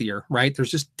girthier, right?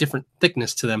 There's just different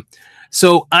thickness to them.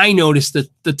 So I noticed that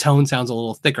the tone sounds a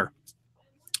little thicker.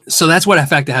 So that's what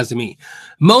effect it has to me.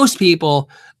 Most people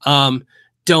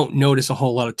don't notice a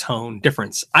whole lot of tone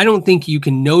difference. I don't think you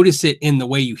can notice it in the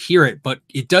way you hear it, but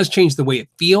it does change the way it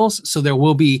feels. So there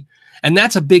will be, and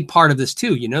that's a big part of this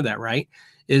too. You know that, right?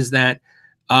 Is that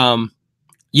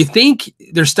you think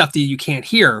there's stuff that you can't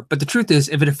hear, but the truth is,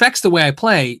 if it affects the way I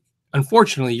play,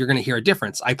 unfortunately, you're going to hear a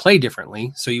difference. I play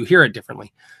differently, so you hear it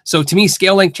differently. So to me,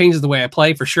 scale length changes the way I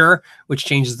play for sure, which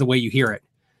changes the way you hear it.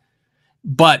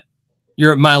 But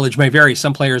your mileage may vary.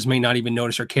 Some players may not even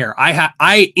notice or care.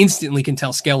 I instantly can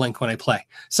tell scale length when I play.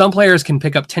 Some players can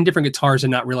pick up 10 different guitars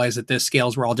and not realize that the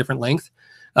scales were all different length.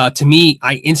 To me,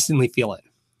 I instantly feel it.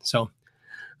 So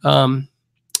so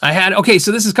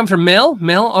this has come from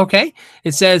Mel. Okay.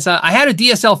 It says, I had a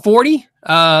DSL 40,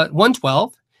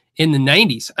 112 in the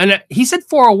 90s. And he said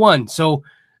 401. So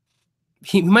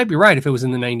he might be right if it was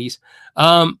in the 90s.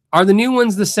 Are the new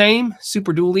ones the same?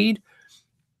 Super dual lead?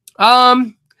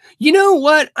 You know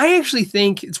what? I actually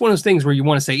think it's one of those things where you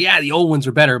want to say, yeah, the old ones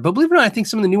are better. But believe it or not, I think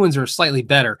some of the new ones are slightly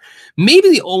better. Maybe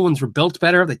the old ones were built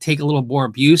better. They take a little more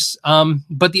abuse.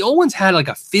 But the old ones had like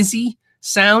a fizzy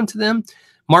sound to them.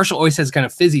 Marshall always has kind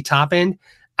of fizzy top end.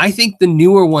 I think the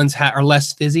newer ones are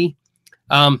less fizzy.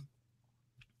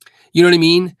 You know what I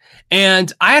mean?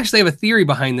 And I actually have a theory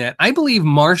behind that. I believe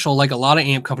Marshall, like a lot of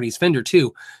amp companies, Fender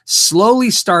too,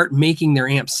 slowly start making their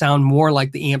amps sound more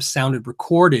like the amps sounded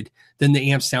recorded than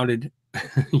the amp sounded,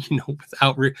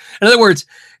 without. In other words,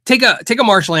 take a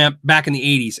Marshall amp back in the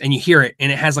 80s and you hear it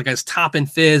and it has like a top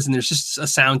end fizz and there's just a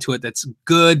sound to it that's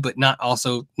good, but not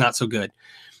so good.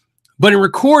 But in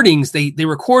recordings, they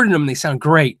recorded them and they sound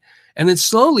great. And then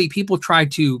slowly people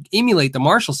tried to emulate the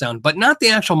Marshall sound, but not the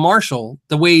actual Marshall,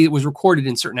 the way it was recorded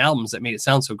in certain albums that made it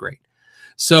sound so great.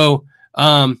 So,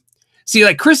 see,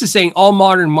 like Chris is saying, all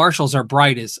modern Marshalls are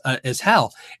bright as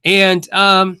hell. And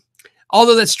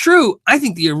although that's true, I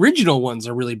think the original ones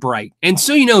are really bright. And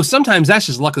so, sometimes that's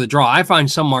just luck of the draw. I find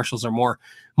some Marshalls are more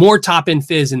top end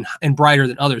fizz and brighter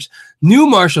than others. New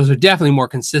Marshalls are definitely more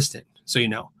consistent. So,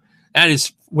 that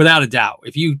is without a doubt.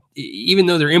 Even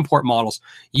though they're import models,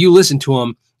 you listen to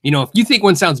them. If you think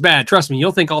one sounds bad, trust me,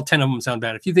 you'll think all 10 of them sound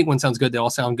bad. If you think one sounds good, they all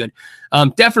sound good.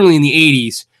 Definitely in the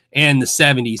 80s and the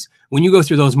 70s, when you go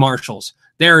through those Marshalls,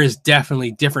 there is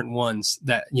definitely different ones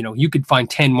that, you could find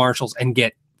 10 Marshalls and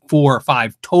get 4 or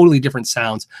 5 totally different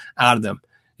sounds out of them,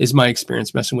 is my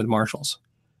experience messing with Marshalls.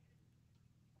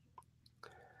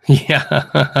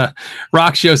 Yeah.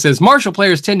 Rock Show says Marshall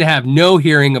players tend to have no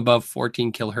hearing above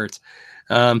 14 kilohertz.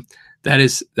 That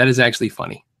is actually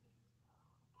funny.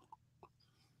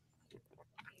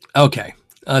 Okay.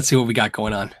 Let's see what we got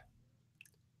going on.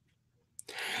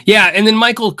 Yeah. And then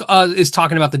Michael is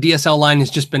talking about the DSL line has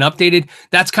just been updated.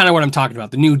 That's kind of what I'm talking about.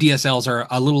 The new DSLs are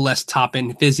a little less top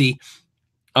end fizzy.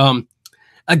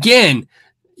 Again,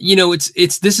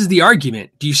 this is the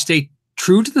argument. Do you stay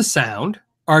true to the sound?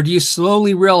 Or do you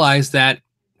slowly realize that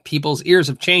people's ears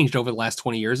have changed over the last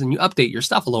 20 years and you update your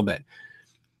stuff a little bit?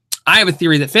 I have a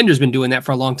theory that Fender's been doing that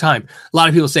for a long time. A lot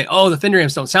of people say, oh, the Fender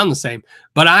amps don't sound the same.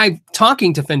 But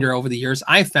talking to Fender over the years,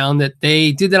 I found that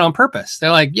they did that on purpose.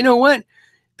 They're like, you know what?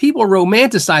 People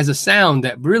romanticize a sound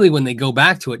that really, when they go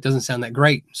back to it, doesn't sound that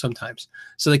great sometimes.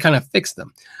 So they kind of fix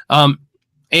them.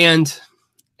 And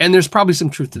there's probably some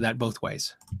truth to that both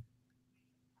ways.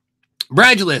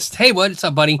 Bradulist, hey, what's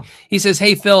up, buddy? He says,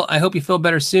 hey, Phil, I hope you feel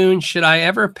better soon. Should I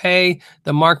ever pay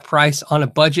the mark price on a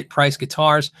budget price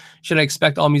guitars? Should I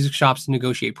expect all music shops to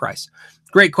negotiate price?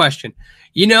 Great question.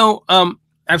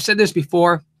 I've said this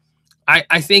before.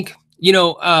 I think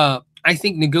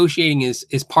negotiating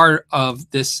is part of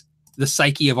the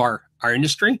psyche of our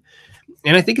industry.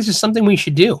 And I think it's just something we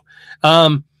should do.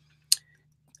 I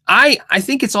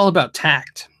think it's all about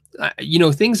tact.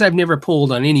 Things I've never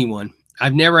pulled on anyone.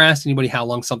 I've never asked anybody how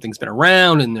long something's been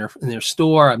around in their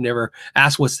store. I've never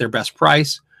asked what's their best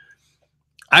price.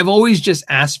 I've always just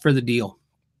asked for the deal.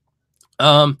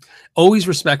 Always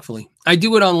respectfully. I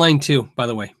do it online too, by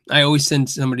the way. I always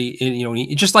send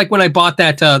somebody, just like when I bought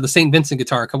that the St. Vincent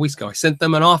guitar a couple weeks ago, I sent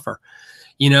them an offer.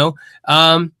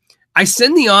 I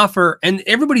send the offer, and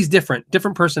everybody's different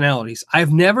personalities.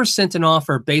 I've never sent an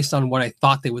offer based on what I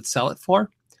thought they would sell it for.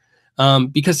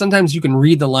 Because sometimes you can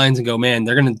read the lines and go, man,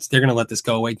 they're gonna let this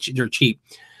go away. They're cheap.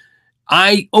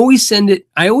 I always send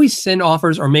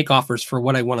offers or make offers for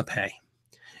what I want to pay.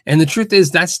 And the truth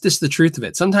is, that's just the truth of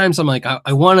it. Sometimes I'm like,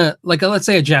 I want to, like, let's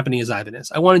say a Japanese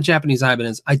Ibanez. I want a Japanese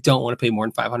Ibanez. I don't want to pay more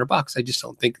than $500. I just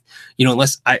don't think,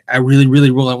 unless I really, really,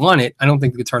 really want it, I don't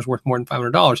think the guitar's worth more than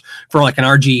 $500 for like an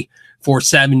RG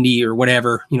 470 or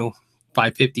whatever,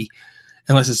 550,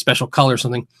 unless it's special color or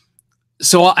something.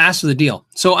 So I'll ask for the deal.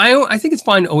 So I think it's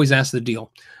fine to always ask for the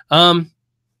deal.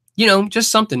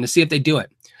 Just something to see if they do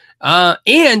it.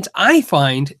 And I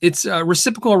find it's a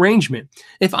reciprocal arrangement.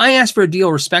 If I ask for a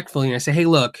deal respectfully and I say, hey,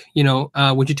 look,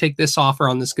 would you take this offer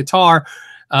on this guitar?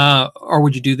 Or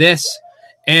would you do this?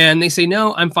 And they say,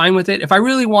 no, I'm fine with it. If I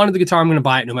really wanted the guitar, I'm going to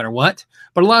buy it no matter what.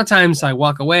 But a lot of times I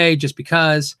walk away just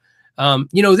because,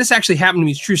 this actually happened to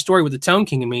me. It's a true story with the Tone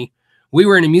King and me. We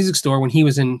were in a music store when he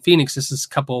was in Phoenix. This is a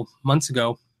couple months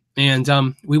ago.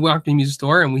 And we walked in a music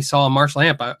store and we saw a Marshall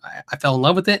amp. I fell in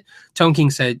love with it. Tone King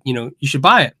said, you should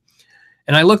buy it.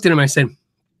 And I looked at him and I said,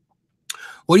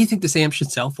 what do you think this amp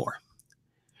should sell for?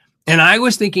 And I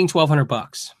was thinking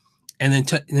 $1,200. And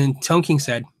then Tone King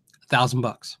said $1,000.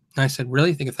 And I said, really?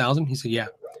 You think 1,000? He said, yeah.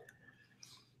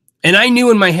 And I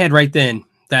knew in my head right then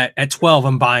that at 12,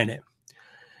 I'm buying it.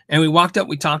 And we walked up,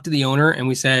 we talked to the owner and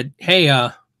we said, hey,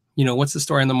 what's the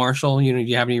story on the Marshall? Do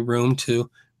you have any room to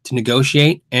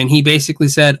negotiate? And he basically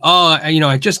said,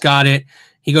 I just got it.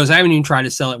 He goes, I haven't even tried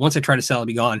to sell it. Once I try to sell it, it'll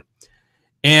be gone.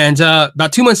 And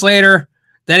about 2 months later,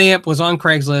 that amp was on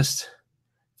Craigslist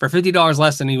for $50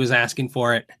 less than he was asking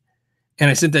for it. And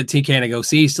I sent that to TK and I go,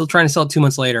 see, he's still trying to sell it 2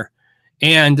 months later.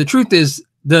 And the truth is,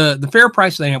 the fair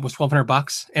price for the amp was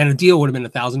 $1,200 and a deal would have been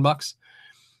 $1,000.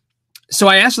 So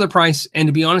I asked for the price. And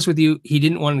to be honest with you, he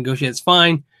didn't want to negotiate. It's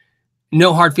fine.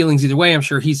 No hard feelings either way. I'm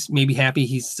sure he's maybe happy.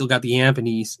 He's still got the amp and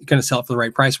he's going to sell it for the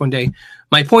right price one day.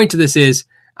 My point to this is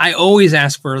I always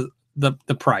ask for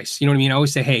the price. You know what I mean? I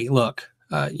always say, hey, look,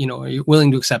 are you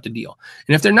willing to accept a deal?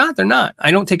 And if they're not, they're not.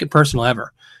 I don't take it personal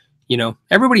ever.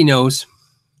 Everybody knows.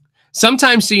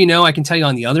 Sometimes, I can tell you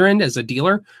on the other end as a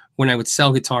dealer, when I would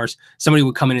sell guitars, somebody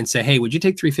would come in and say, hey, would you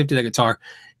take $350 that guitar?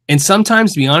 And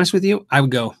sometimes, to be honest with you, I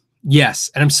would go, yes.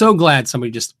 And I'm so glad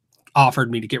somebody just offered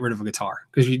me to get rid of a guitar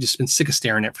because you've just been sick of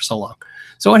staring at it for so long.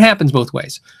 So it happens both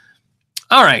ways.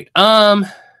 All right.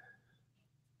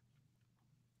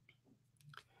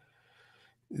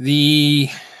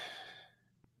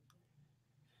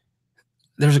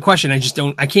 There's a question I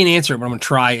can't answer it, but I'm going to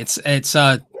try. It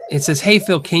says, hey,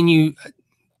 Phil, can you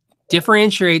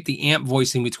differentiate the amp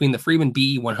voicing between the Friedman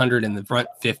BE100 and the Runt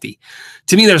 50?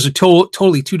 To me, there's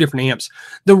totally two different amps.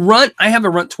 I have a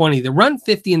Runt 20. The Runt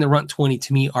 50 and the Runt 20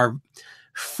 to me are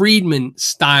Friedman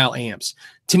style amps.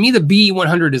 To me, the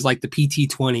BE100 is like the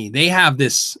PT20. They have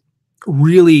this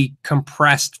really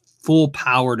compressed, full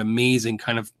powered, amazing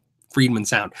kind of Friedman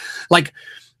sound. Like,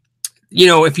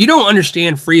 if you don't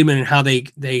understand Friedman and how they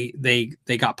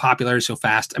got popular so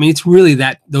fast, I mean, it's really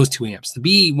those two amps, the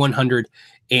BE100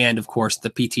 and of course the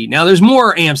PT. Now there's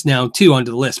more amps now too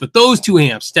onto the list, but those two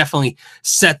amps definitely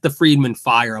set the Friedman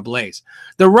fire ablaze.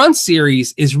 The Runt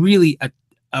series is really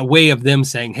a way of them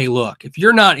saying, hey, look, if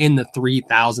you're not in the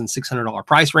 $3,600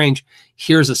 price range,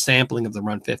 here's a sampling of the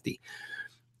Runt 50.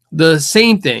 The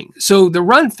same thing. So the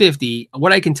Runt 50,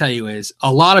 what I can tell you is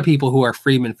a lot of people who are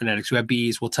Friedman fanatics who have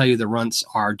Bs will tell you the Runts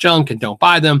are junk and don't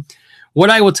buy them. What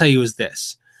I will tell you is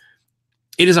this.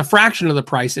 It is a fraction of the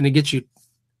price and it gets you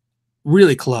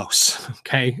really close.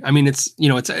 Okay. I mean, it's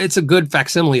a good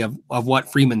facsimile of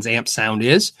what Friedman's amp sound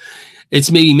is.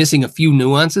 It's maybe missing a few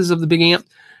nuances of the big amp,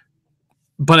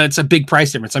 but it's a big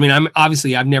price difference. I mean,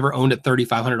 I've never owned a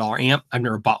 $3,500 amp. I've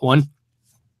never bought one.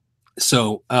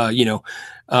 So,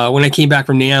 when I came back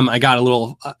from NAMM, I got a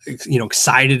little,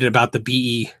 excited about the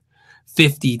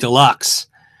BE50 Deluxe,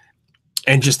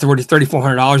 and just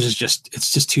 $3,400 is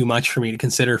it's just too much for me to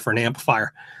consider for an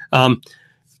amplifier.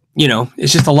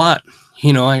 It's just a lot.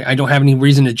 I don't have any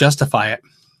reason to justify it.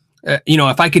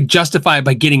 If I could justify it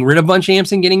by getting rid of a bunch of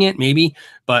amps and getting it, maybe,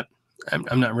 but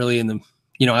I'm not really in the,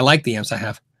 I like the amps I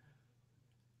have.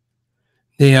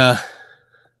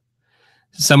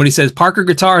 Somebody says Parker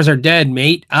guitars are dead,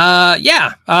 mate.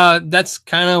 That's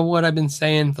kind of what I've been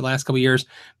saying for the last couple of years.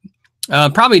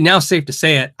 Probably now safe to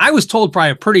say it. I was told by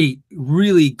a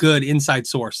really good inside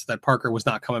source that Parker was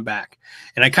not coming back.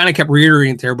 And I kind of kept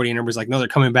reiterating to everybody, and everybody's like, no, they're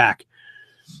coming back.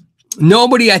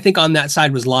 Nobody, I think, on that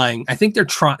side was lying. I think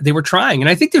they were trying, and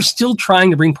I think they're still trying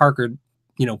to bring Parker,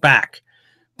 back.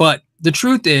 But the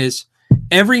truth is,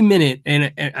 every minute,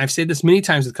 and I've said this many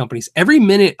times with companies, every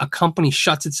minute a company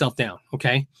shuts itself down,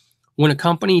 okay? When a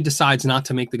company decides not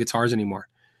to make the guitars anymore,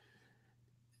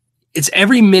 it's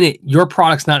every minute your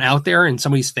product's not out there in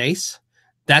somebody's face,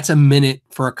 that's a minute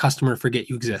for a customer to forget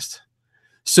you exist.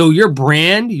 So your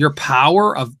brand, your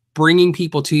power of bringing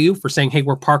people to you, for saying, hey,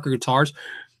 we're Parker Guitars,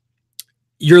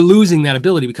 you're losing that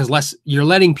ability because you're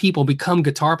letting people become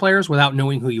guitar players without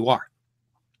knowing who you are.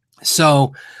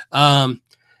 So, so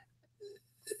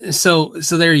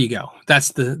there you go.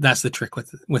 That's the trick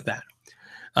with that.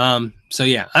 So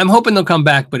yeah, I'm hoping they'll come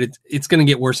back, but it's going to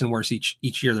get worse and worse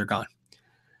each year they're gone.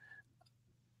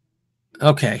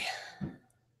 Okay.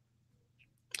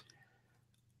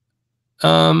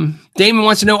 Damon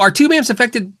wants to know, are tube amps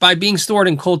affected by being stored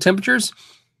in cold temperatures?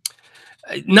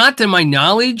 Not to my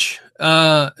knowledge,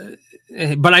 but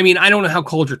I mean, I don't know how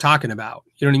cold you're talking about.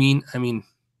 You know what I mean? I mean,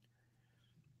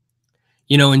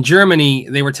 you know, in Germany,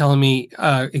 they were telling me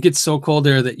it gets so cold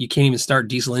there that you can't even start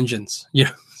diesel engines. You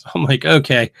know, so I'm like,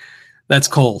 okay, that's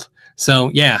cold.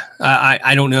 So yeah,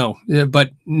 I don't know,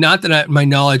 but not that my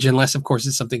knowledge, unless of course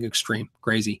it's something extreme,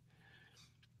 crazy.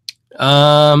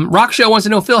 Rock Show wants to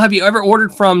know, Phil, have you ever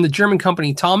ordered from the German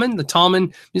company Talman, the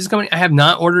Talman music company? I have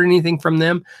not ordered anything from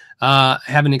them. I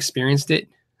haven't experienced it.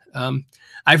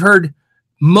 I've heard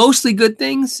mostly good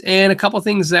things and a couple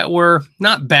things that were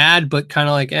not bad, but kind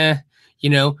of like, you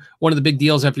know, one of the big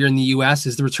deals if you're in the US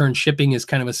is the return shipping is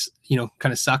kind of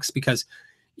kind of sucks because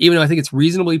even though I think it's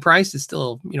reasonably priced, it's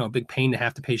still, you know, a big pain to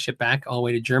have to pay ship back all the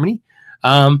way to Germany.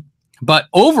 But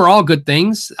overall, good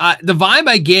things. The vibe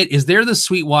I get is they're the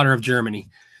Sweetwater of Germany,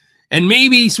 and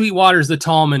maybe Sweetwater is the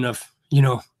Talman of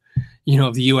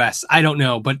of the U.S. I don't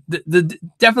know, but the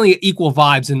definitely equal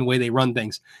vibes in the way they run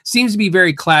things. Seems to be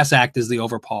very class act as the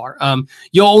overpower.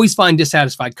 You'll always find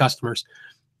dissatisfied customers.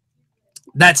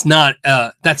 That's not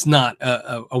a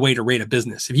way to rate a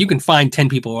business. If you can find 10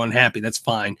 people who are unhappy, that's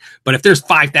fine. But if there's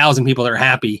 5,000 people that are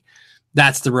happy,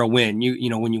 that's the real win. You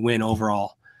know when you win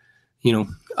overall.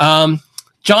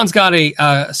 John's got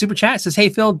a super chat. It says, hey,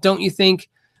 Phil, don't you think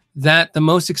that the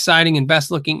most exciting and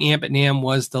best looking amp at NAMM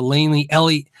was the Laney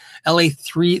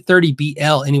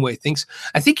LA330BL? Anyway, thanks.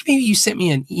 I think maybe you sent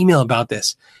me an email about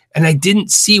this and I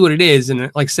didn't see what it is.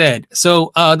 And like I said,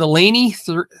 so the Laney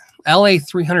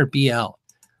LA300BL,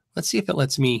 let's see if it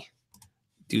lets me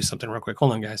do something real quick.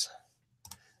 Hold on, guys.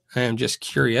 I am just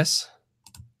curious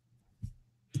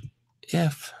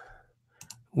if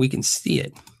we can see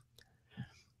it.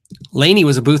 Laney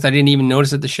was a booth I didn't even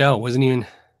notice at the show. Wasn't even.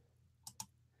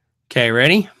 Okay,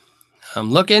 ready?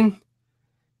 I'm looking.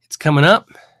 It's coming up.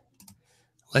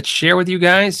 Let's share with you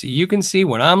guys so you can see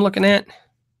what I'm looking at.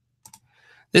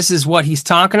 This is what he's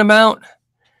talking about.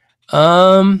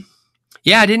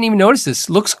 Yeah, I didn't even notice this.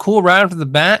 Looks cool right off the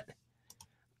bat.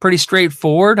 Pretty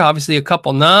straightforward. Obviously, a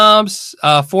couple knobs.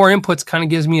 4 inputs kind of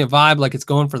gives me a vibe like it's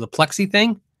going for the Plexi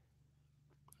thing.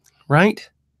 Right?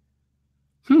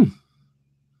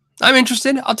 I'm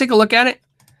interested. I'll take a look at it.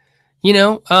 You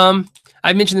know,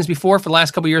 I've mentioned this before. For the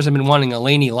last couple of years, I've been wanting a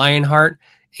Laney Lionheart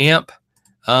amp,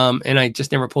 and I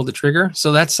just never pulled the trigger.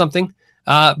 So that's something.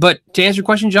 But to answer your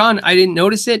question, John, I didn't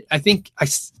notice it. I think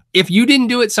if you didn't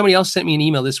do it, somebody else sent me an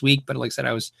email this week. But like I said,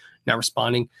 I was not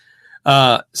responding,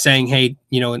 saying, hey,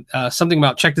 something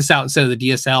about check this out instead of the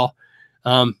DSL.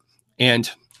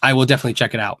 And I will definitely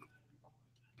check it out.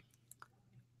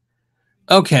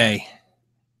 Okay.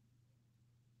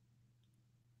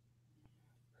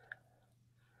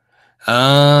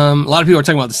 A lot of people are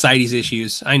talking about the CITES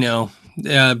issues. I know.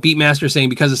 Beatmaster saying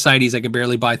because of CITES, I can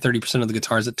barely buy 30% of the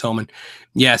guitars at Thomann.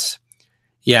 Yes.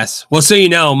 Well,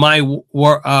 so my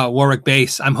Warwick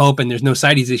bass, I'm hoping there's no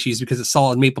CITES issues because it's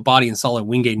solid maple body and solid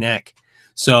Wingate neck.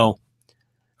 So,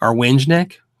 our Winge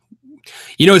neck.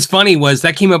 What's funny was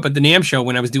that came up at the NAMM show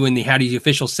when I was doing the How Do You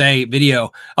Official Say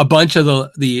video. A bunch of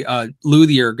the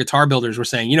luthier guitar builders were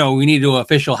saying, we need to do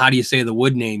official How Do You Say the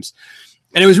Wood names.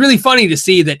 And it was really funny to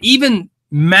see that even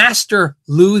master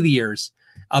luthiers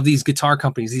of these guitar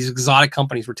companies, these exotic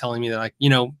companies, were telling me that,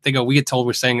 they go, we get told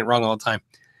we're saying it wrong all the time.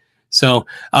 So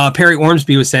Perry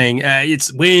Ormsby was saying,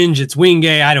 it's Winge, it's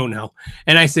Wingate, I don't know.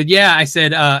 And I said,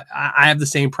 I have the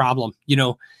same problem.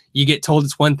 You get told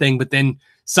it's one thing, but then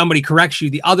somebody corrects you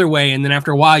the other way. And then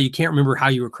after a while, you can't remember how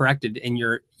you were corrected and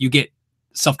you get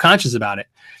self-conscious about it.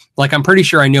 Like, I'm pretty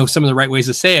sure I know some of the right ways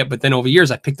to say it, but then over years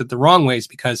I picked up the wrong ways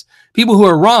because people who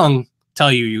are wrong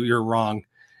tell you're wrong.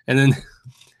 And then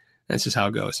that's just how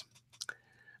it goes.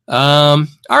 All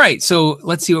right. So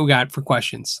let's see what we got for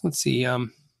questions. Let's see.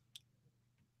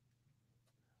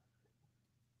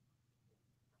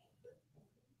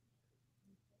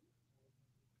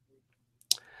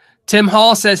 Tim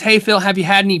Hall says, hey, Phil, have you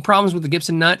had any problems with the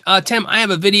Gibson nut? Tim, I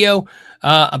have a video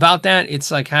about that.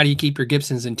 It's like, how do you keep your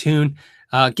Gibsons in tune?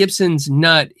 Gibson's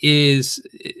nut is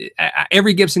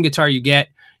every Gibson guitar you get,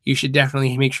 you should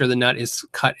definitely make sure the nut is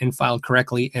cut and filed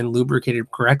correctly and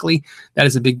lubricated correctly. That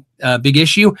is a big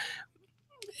issue.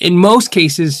 in most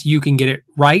cases, you can get it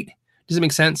right. Does it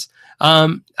make sense?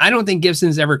 I don't think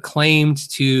Gibson's ever claimed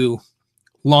to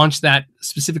launch that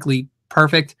specifically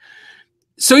perfect.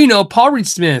 So, you know, Paul Reed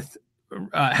Smith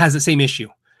has the same issue.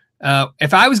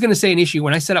 If I was going to say an issue,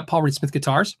 when I set up Paul Reed Smith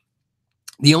guitars,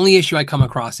 the only issue I come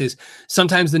across is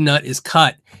sometimes the nut is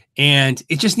cut and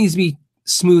it just needs to be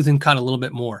smooth and cut a little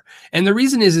bit more. And the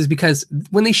reason is because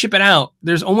when they ship it out,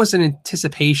 there's almost an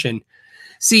anticipation.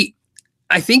 See,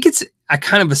 I think I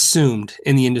kind of assumed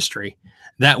in the industry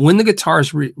that when the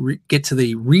guitars get to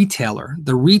the retailer,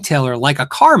 like a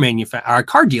car manufacturer, or a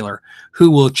car dealer who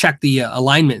will check the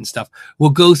alignment and stuff, will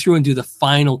go through and do the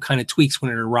final kind of tweaks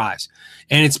when it arrives.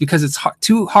 And it's because it's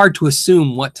too hard to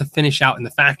assume what to finish out in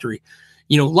the factory.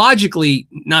 You know, logically,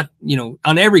 not, you know,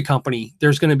 on every company,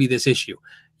 there's going to be this issue.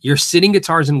 You're sitting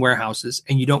guitars in warehouses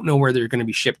and you don't know where they're going to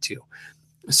be shipped to.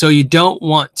 So you don't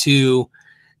want to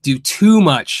do too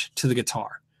much to the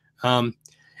guitar.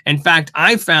 In fact,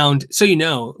 I found, so you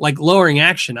know, like lowering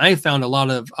action, I found a lot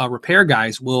of repair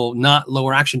guys will not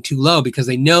lower action too low because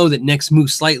they know that necks move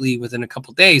slightly within a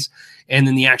couple of days and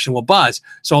then the action will buzz.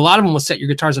 So a lot of them will set your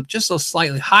guitars up just so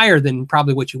slightly higher than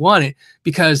probably what you wanted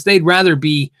because they'd rather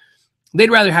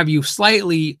have you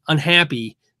slightly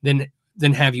unhappy than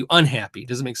have you unhappy.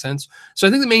 Does it make sense? So I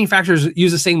think the manufacturers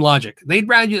use the same logic. They'd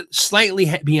rather you slightly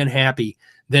be unhappy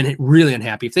than really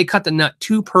unhappy. If they cut the nut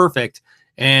too perfect,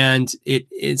 and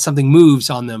it something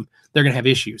moves on them, they're going to have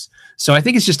issues. So I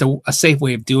think it's just a safe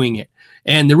way of doing it.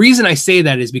 And the reason I say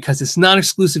that is because it's not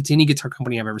exclusive to any guitar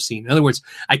company I've ever seen. In other words,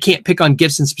 I can't pick on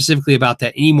Gibson specifically about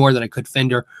that any more than I could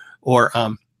Fender or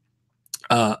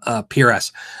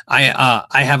PRS.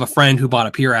 I have a friend who bought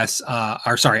a PRS,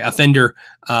 a Fender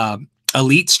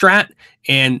Elite Strat,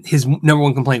 and his number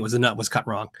one complaint was the nut was cut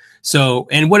wrong. So,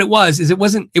 and what it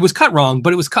was cut wrong,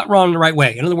 but it was cut wrong the right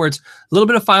way. In other words, a little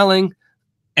bit of filing,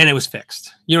 and it was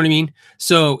fixed. You know what I mean?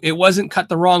 So it wasn't cut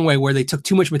the wrong way where they took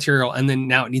too much material and then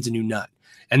now it needs a new nut.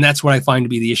 And that's what I find to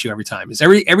be the issue every time. Is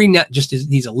every nut just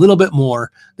needs a little bit more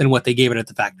than what they gave it at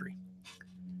the factory.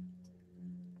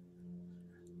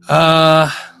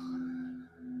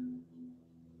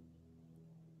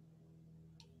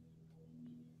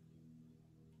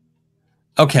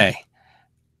 Okay.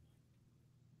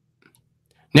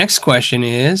 Next question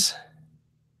is,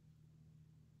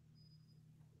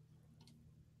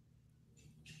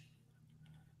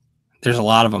 there's a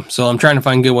lot of them. So I'm trying to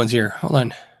find good ones here.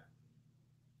 Hold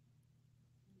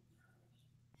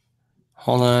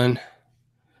on.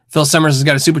 Phil Summers has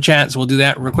got a super chat, so we'll do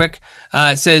that real quick.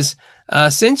 It says,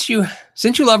 since you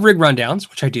love rig rundowns,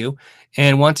 which I do,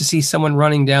 and want to see someone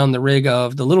running down the rig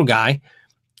of the little guy,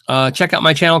 check out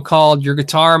my channel called Your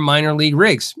Guitar Minor League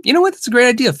Rigs. You know what? That's a great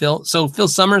idea, Phil. So Phil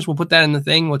Summers, we'll put that in the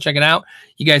thing. We'll check it out.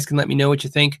 You guys can let me know what you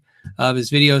think of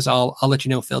his videos. I'll let you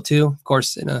know, Phil, too. Of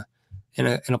course, in a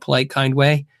polite, kind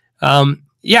way.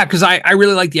 Yeah, because I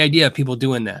really like the idea of people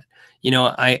doing that. You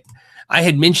know, I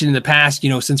had mentioned in the past, you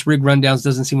know, since Rig Rundowns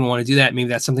doesn't seem to want to do that, maybe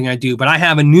that's something I do. But I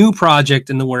have a new project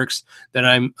in the works that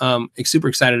I'm super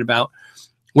excited about.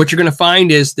 What you're going to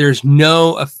find is there's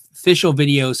no official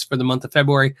videos for the month of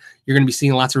February. You're going to be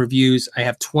seeing lots of reviews. I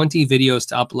have 20 videos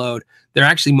to upload. They're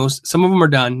actually some of them are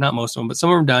done, not most of them, but some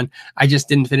of them are done. I just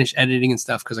didn't finish editing and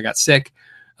stuff because I got sick.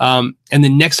 And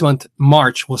then next month,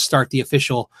 March, we'll start the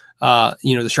official,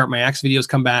 the Sharp My Axe videos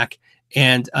come back,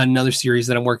 and another series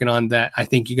that I'm working on that I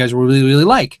think you guys will really, really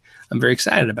like. I'm very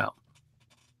excited about.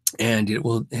 And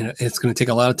it's going to take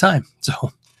a lot of time.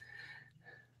 So,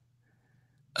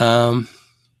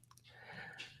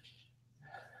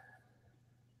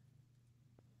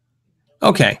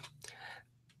 okay.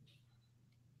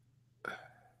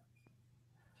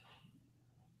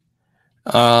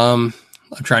 I'm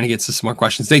trying to get to some more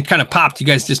questions. They kind of popped. You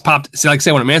guys just popped. So like I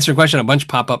say, when I'm answering a question, a bunch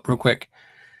pop up real quick.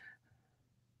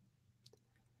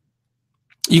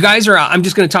 You guys are, I'm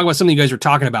just going to talk about something you guys are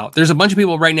talking about. There's a bunch of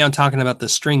people right now talking about the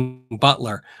String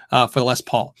Butler for the Les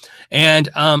Paul. And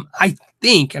I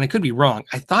think, and I could be wrong,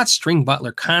 I thought String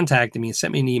Butler contacted me and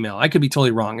sent me an email. I could be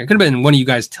totally wrong. It could have been one of you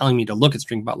guys telling me to look at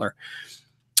String Butler.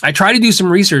 I tried to do some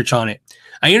research on it.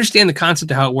 I understand the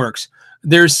concept of how it works.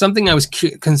 There's something I was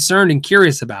concerned and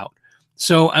curious about.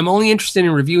 So I'm only interested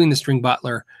in reviewing the String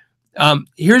Butler.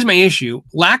 Here's my issue.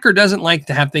 Lacquer doesn't like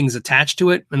to have things attached to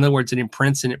it. In other words, it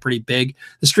imprints in it pretty big.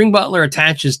 The String Butler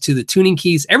attaches to the tuning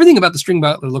keys. Everything about the String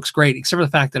Butler looks great, except for the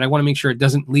fact that I want to make sure it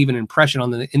doesn't leave an impression on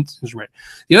the instrument.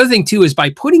 The other thing, too, is by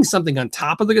putting something on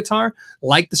top of the guitar,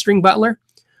 like the String Butler,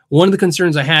 one of the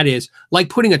concerns I had is, like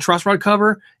putting a truss rod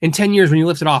cover, in 10 years when you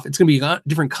lift it off, it's going to be a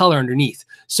different color underneath.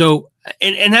 So,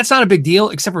 and that's not a big deal,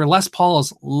 except for Les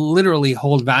Pauls literally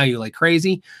hold value like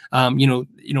crazy.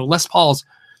 Les Pauls,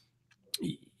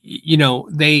 you know,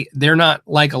 they're not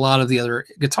like a lot of the other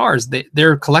guitars.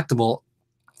 They're collectible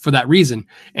for that reason.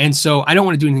 And so I don't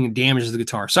want to do anything that damages the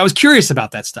guitar. So I was curious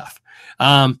about that stuff.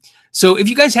 So if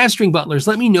you guys have string butlers,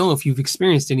 let me know if you've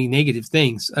experienced any negative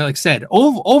things. Like I said,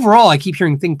 overall, I keep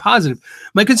hearing things positive.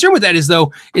 My concern with that is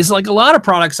like a lot of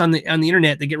products on the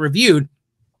internet that get reviewed,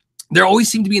 there always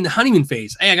seem to be in the honeymoon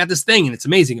phase. Hey, I got this thing and it's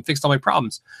amazing. It fixed all my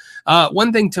problems.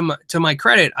 One thing to my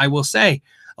credit, I will say,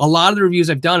 a lot of the reviews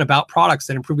I've done about products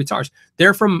that improve guitars,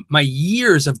 they're from my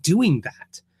years of doing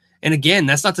that. And again,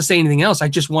 that's not to say anything else. I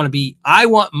just want to be,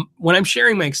 when I'm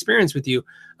sharing my experience with you,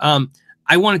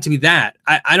 I want it to be that.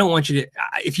 I don't want you to,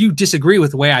 if you disagree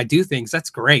with the way I do things,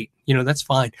 that's great. You know, that's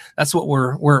fine. That's what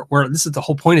this is the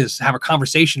whole point, is to have a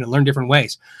conversation and learn different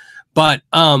ways. But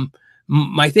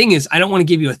my thing is, I don't want to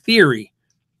give you a theory,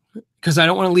 because I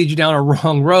don't want to lead you down a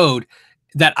wrong road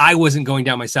that I wasn't going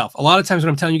down myself. A lot of times when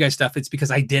I'm telling you guys stuff, it's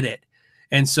because I did it.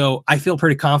 And so I feel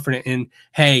pretty confident in,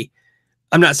 hey,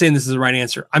 I'm not saying this is the right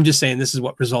answer. I'm just saying this is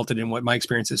what resulted in what my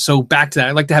experience is. So back to that,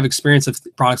 I like to have experience of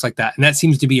products like that. And that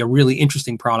seems to be a really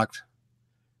interesting product.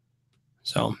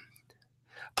 So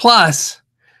plus,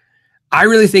 I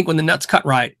really think when the nuts cut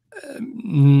right,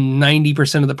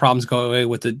 90% of the problems go away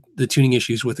with the tuning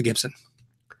issues with the Gibson.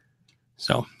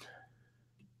 So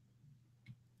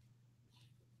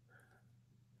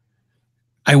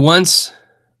I once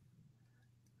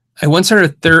heard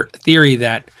a theory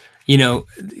that, you know,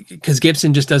 because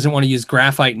Gibson just doesn't want to use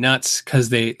graphite nuts because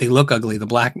they look ugly, the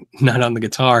black nut on the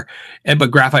guitar,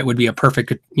 but graphite would be a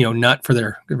perfect, you know, nut for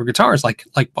their guitars, like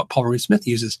what Paul Reed Smith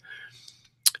uses.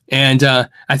 And I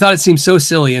thought it seemed so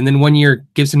silly. And then one year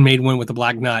Gibson made one with a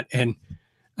black nut, and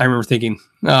I remember thinking,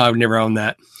 oh, I would never own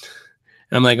that.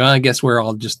 And I'm like, well, I guess we're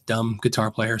all just dumb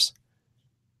guitar players.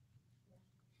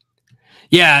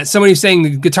 Yeah, somebody was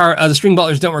saying the string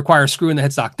butlers don't require a screw in the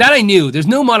headstock. That I knew. There's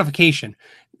no modification.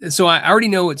 So I already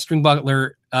know what string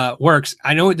butler works.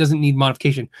 I know it doesn't need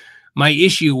modification. My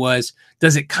issue was,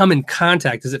 does it come in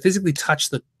contact? Does it physically touch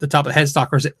the top of the headstock,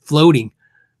 or is it floating?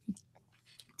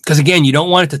 Because again, you don't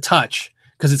want it to touch,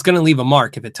 because it's going to leave a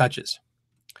mark if it touches.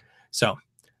 So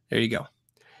there you go.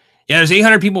 Yeah, there's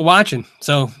 800 people watching.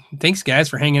 So thanks, guys,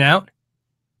 for hanging out.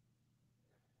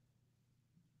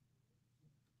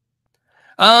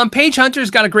 Paige Hunter's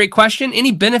got a great question.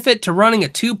 Any benefit to running a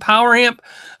tube power amp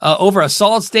over a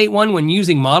solid state one when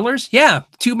using modelers? Yeah,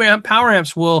 tube amp power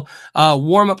amps will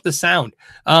warm up the sound.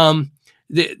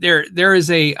 There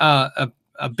is a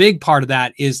big part of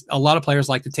that is a lot of players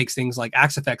like to take things like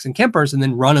Axe-Fx and Kempers and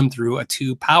then run them through a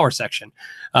tube power section.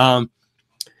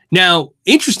 Now,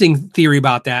 interesting theory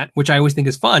about that, which I always think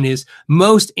is fun, is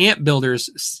most amp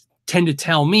builders tend to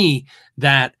tell me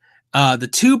that the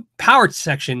tube power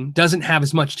section doesn't have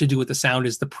as much to do with the sound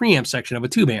as the preamp section of a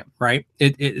tube amp, right?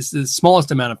 It's the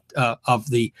smallest amount of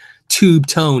the tube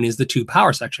tone is the tube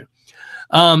power section.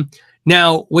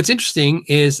 Now, what's interesting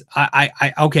is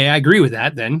I agree with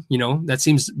that. Then, you know, that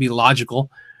seems to be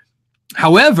logical.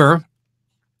 However,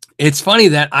 it's funny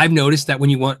that I've noticed that when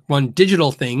you run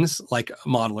digital things like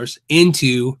modelers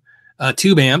into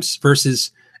tube amps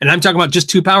versus, and I'm talking about just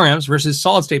tube power amps versus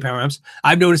solid state power amps,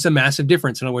 I've noticed a massive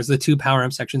difference. In other words, the tube power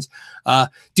amp sections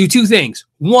do two things.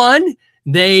 One,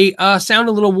 they sound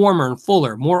a little warmer and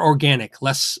fuller, more organic,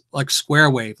 less like square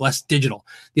wave, less digital.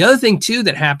 The other thing too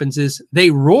that happens is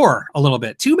they roar a little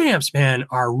bit. Tube amps, man,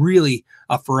 are really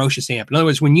a ferocious amp. In other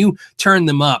words, when you turn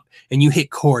them up and you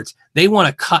hit chords, they want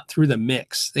to cut through the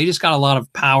mix. They just got a lot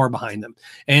of power behind them.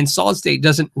 And solid state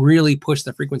doesn't really push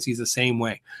the frequencies the same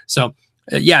way. So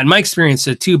yeah, in my experience,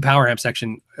 a tube power amp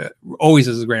section always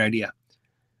is a great idea.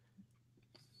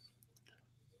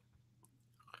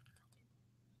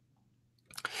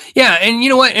 Yeah, and you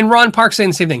know what? And Ron Park saying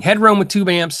the same thing. Headroom with tube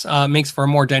amps makes for a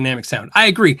more dynamic sound. I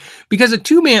agree, because a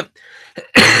tube amp,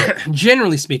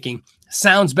 generally speaking,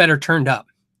 sounds better turned up.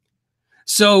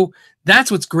 So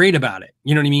that's what's great about it.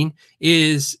 You know what I mean?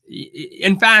 Is,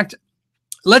 in fact,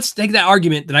 let's take that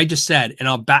argument that I just said, and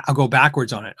I'll go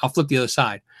backwards on it. I'll flip the other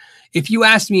side. If you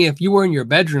asked me if you were in your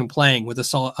bedroom playing with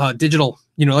a digital,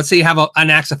 you know, let's say you have an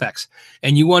Axe-Fx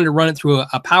and you wanted to run it through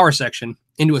a power section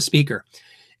into a speaker,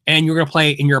 and you're going to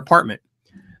play in your apartment,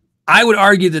 I would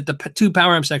argue that the tube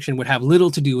power amp section would have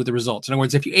little to do with the results. In other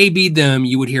words, if you A/B'd them,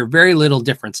 you would hear very little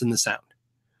difference in the sound.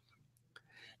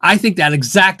 I think that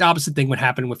exact opposite thing would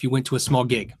happen if you went to a small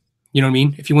gig. You know what I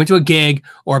mean? If you went to a gig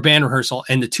or a band rehearsal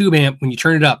and the tube amp, when you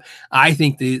turn it up, I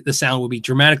think the sound will be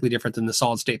dramatically different than the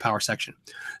solid state power section.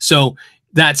 So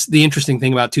that's the interesting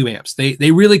thing about tube amps.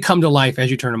 They really come to life as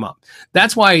you turn them up.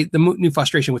 That's why the new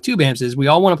frustration with tube amps is we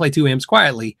all want to play tube amps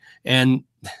quietly, and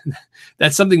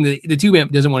that's something that the tube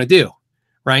amp doesn't want to do,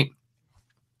 right?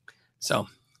 So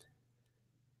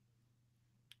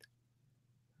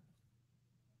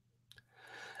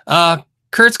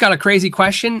Kurt's got a crazy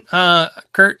question.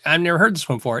 Kurt, I've never heard this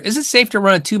one before. Is it safe to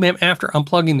run a tube amp after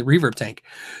unplugging the reverb tank?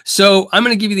 So I'm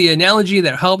going to give you the analogy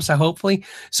that helps, hopefully.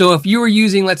 So if you were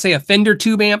using, let's say, a Fender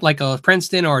tube amp, like a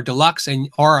Princeton or a Deluxe,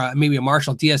 or maybe a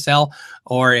Marshall DSL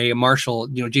or a Marshall,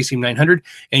 JCM 900,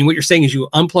 and what you're saying is you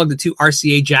unplug the two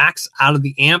RCA jacks out of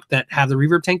the amp that have the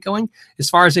reverb tank going, as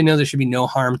far as I know, there should be no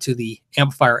harm to the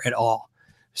amplifier at all.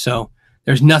 So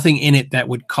there's nothing in it that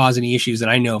would cause any issues that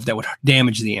I know of that would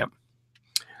damage the amp.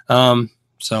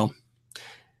 So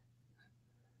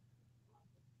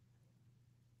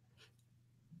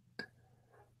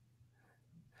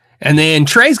and then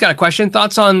Trey's got a question.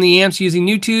 Thoughts on the amps using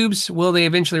new tubes? Will they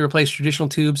eventually replace traditional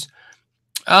tubes?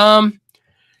 The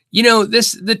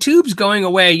tubes going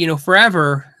away,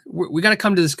 forever. We got to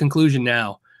come to this conclusion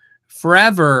now.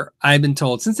 Forever, I've been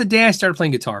told since the day I started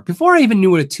playing guitar, before I even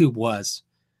knew what a tube was,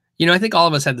 I think all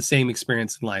of us had the same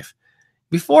experience in life.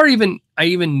 Before I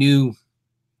even knew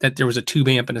that there was a tube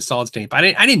amp and a solid state amp.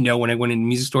 I didn't know when I went into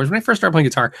music stores. When I first started playing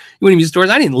guitar, you went to music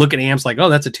stores, I didn't look at amps like, oh,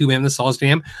 that's a tube amp, that's a solid state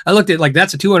amp. I looked at like,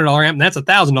 that's a $200 amp, and that's a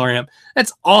 $1,000 amp.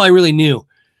 That's all I really knew.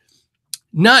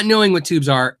 Not knowing what tubes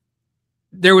are,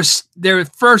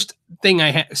 the first thing I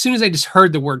had, as soon as I just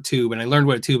heard the word tube and I learned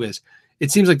what a tube is,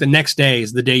 it seems like the next day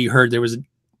is the day you heard there was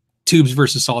tubes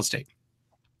versus solid state.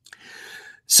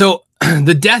 So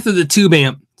the death of the tube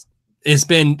amp has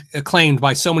been acclaimed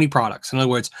by so many products. In other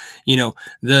words,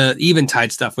 the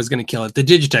Eventide stuff was going to kill it. The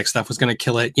Digitech stuff was going to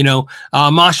kill it.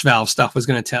 Mosh Valve stuff was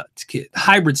going to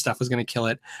hybrid stuff was going to kill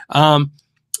it. The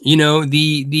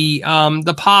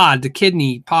pod, the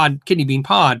kidney bean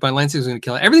pod by Lansing is going to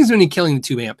kill it. Everything's going to be killing the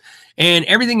tube amp, and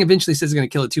everything eventually says it's going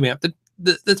to kill the tube amp.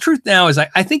 The truth now is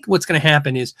I think what's going to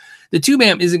happen is the tube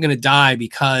amp isn't going to die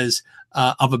because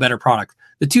of a better product.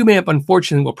 The tube amp,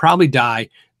 unfortunately, will probably die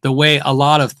the way a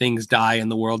lot of things die in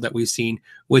the world that we've seen,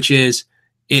 which is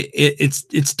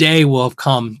its day will have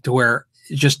come to where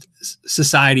just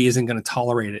society isn't going to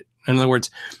tolerate it. In other words,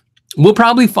 we'll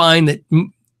probably find that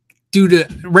due to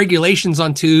regulations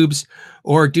on tubes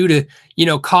or due to,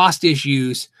 cost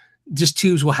issues, just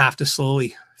tubes will have to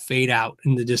slowly fade out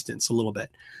in the distance a little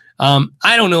bit.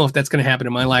 I don't know if that's going to happen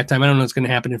in my lifetime. I don't know what's going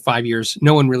to happen in 5 years.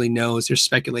 No one really knows. There's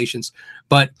speculations,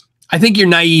 but I think you're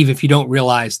naive if you don't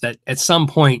realize that at some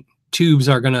point tubes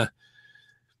they're going to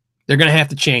have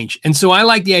to change. And so I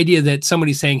like the idea that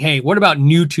somebody's saying, hey, what about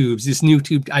new tubes? This new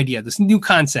tube idea, this new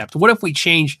concept. What if we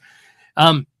change?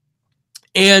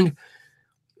 And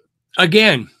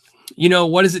again,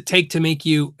 what does it take to make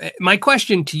you, my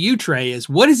question to you, Trey, is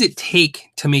what does it take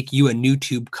to make you a new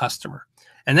tube customer?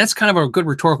 And that's kind of a good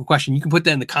rhetorical question. You can put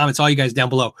that in the comments, all you guys down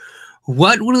below.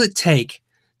 What will it take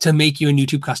to make you a new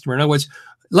tube customer? In other words,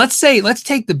 let's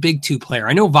take the big two player.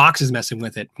 I know Vox is messing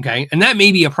with it. Okay. And that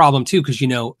may be a problem too, because,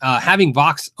 having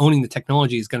Vox owning the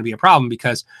technology is going to be a problem,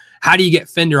 because how do you get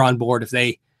Fender on board if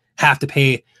they have to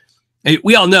pay?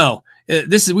 We all know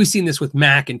we've seen this with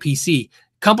Mac and PC.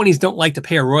 Companies don't like to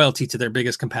pay a royalty to their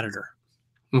biggest competitor.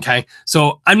 Okay.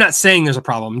 So I'm not saying there's a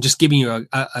problem. I'm just giving you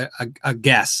a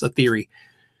guess, a theory.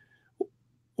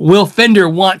 Will Fender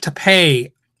want to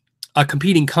pay a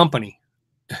competing company,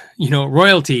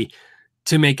 royalty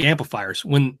to make amplifiers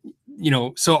when,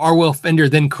 so will Fender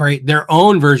then create their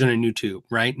own version of new tube,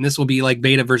 right? And this will be like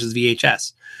beta versus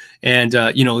VHS and,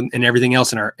 and everything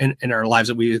else in our lives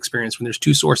that we experience when there's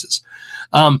two sources.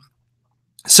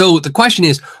 So the question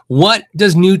is, what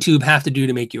does new tube have to do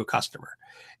to make you a customer?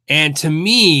 And to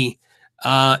me,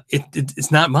 it's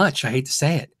not much. I hate to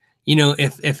say it.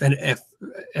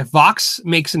 If Vox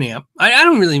makes an amp, I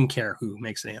don't really even care who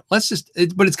makes an amp. But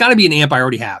it's got to be an amp I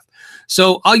already have.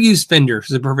 So I'll use Fender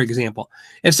as a perfect example.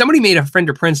 If somebody made a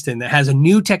Fender Princeton that has a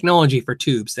new technology for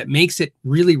tubes that makes it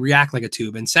really react like a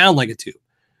tube and sound like a tube,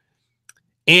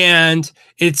 and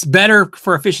it's better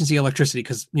for efficiency electricity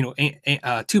because,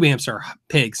 tube amps are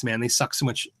pigs, man. They suck so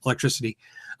much electricity.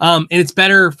 And it's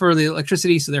better for the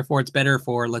electricity. So therefore it's better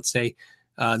for, let's say,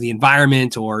 the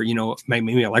environment or,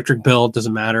 maybe electric bill. It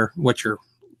doesn't matter what your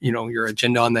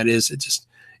agenda on that is.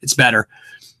 It's better.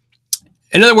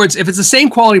 In other words, if it's the same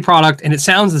quality product and it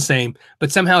sounds the same,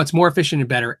 but somehow it's more efficient and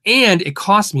better, and it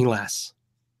costs me less,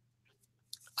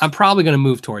 I'm probably going to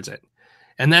move towards it.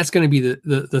 And that's going to be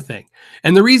the thing.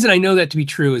 And the reason I know that to be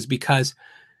true is because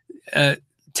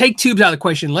take tubes out of the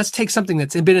equation. Let's take something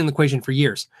that's been in the equation for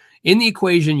years. In the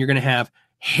equation, you're going to have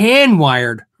hand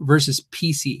wired versus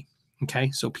PC.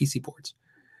 Okay, so PC boards.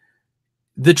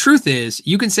 The truth is,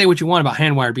 you can say what you want about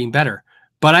hand wired being better,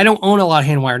 but I don't own a lot of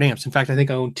hand wired amps. In fact, I think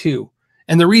I own 2.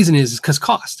 And the reason is because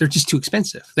cost. They're just too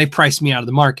expensive. They price me out of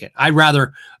the market. I'd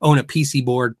rather own a PC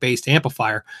board based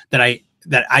amplifier that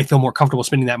I feel more comfortable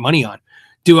spending that money on.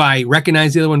 Do I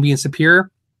recognize the other one being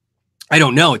superior? I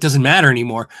don't know. It doesn't matter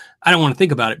anymore. I don't want to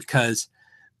think about it because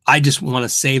I just want to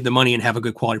save the money and have a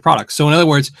good quality product. So in other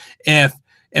words, if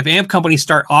amp companies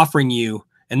start offering you,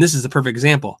 and this is the perfect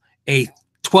example, a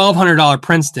 $1,200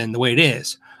 Princeton, the way it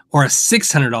is, or a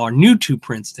 $600 NewTube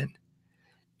Princeton,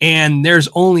 and there's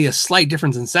only a slight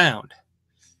difference in sound,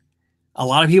 a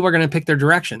lot of people are going to pick their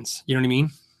directions. You know what I mean?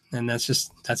 And that's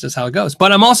just how it goes.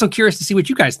 But I'm also curious to see what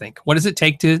you guys think. What does it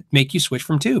take to make you switch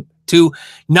from tube to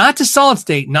not to solid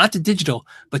state, not to digital,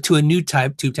 but to a new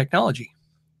type tube technology?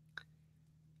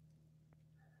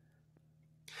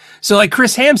 So like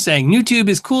Chris Ham saying, new tube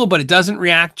is cool, but it doesn't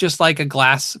react just like a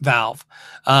glass valve.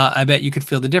 I bet you could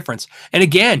feel the difference. And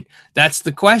again, that's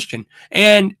the question.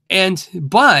 And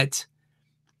that's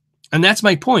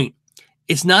my point.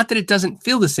 It's not that it doesn't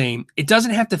feel the same. It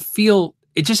doesn't have to feel,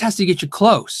 it just has to get you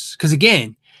close. Because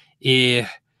again, if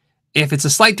it's a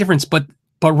slight difference, but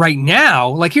right now,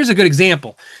 like here's a good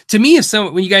example. To me,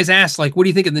 when you guys ask, like, what do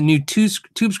you think of the new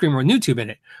tube screamer with new tube in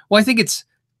it? Well, I think it's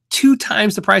 2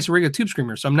 times the price of regular tube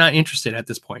screamer. So I'm not interested at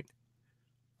this point.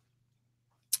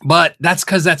 But that's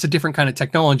because that's a different kind of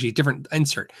technology, different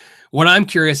insert. What I'm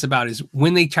curious about is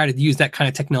when they try to use that kind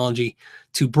of technology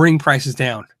to bring prices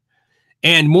down.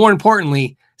 And more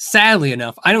importantly, sadly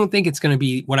enough, I don't think it's going to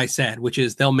be what I said, which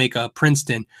is they'll make a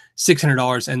Princeton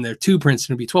 $600 and their tube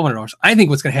Princeton will be $1,200. I think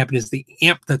what's going to happen is the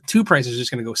tube price is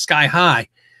just going to go sky high.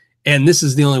 And this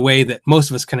is the only way that most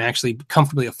of us can actually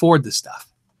comfortably afford this stuff.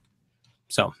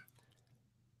 So,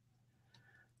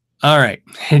 all right.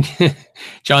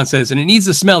 John says, and it needs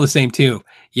to smell the same too.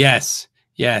 Yes.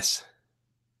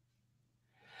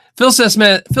 Phil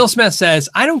Smith says,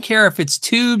 I don't care if it's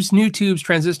tubes, new tubes,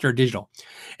 transistor, or digital.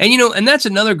 And, and that's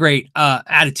another great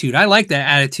attitude. I like that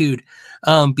attitude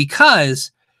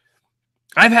because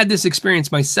I've had this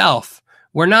experience myself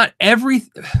where not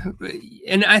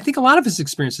and I think a lot of us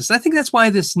experience this. I think that's why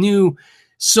this new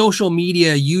social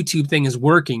media YouTube thing is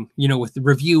working, with the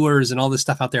reviewers and all this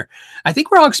stuff out there. I think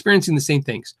we're all experiencing the same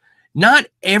things. Not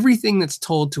everything that's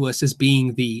told to us as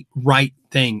being the right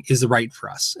thing is the right for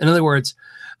us. In other words,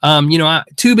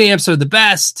 tube amps are the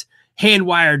best, hand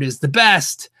wired is the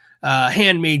best,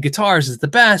 handmade guitars is the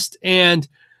best. And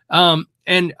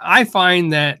I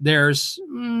find that there's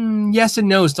yes and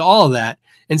no's to all of that.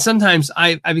 And sometimes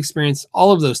I've experienced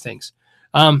all of those things.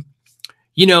 A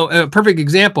perfect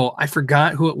example, I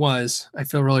forgot who it was. I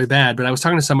feel really bad, but I was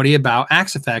talking to somebody about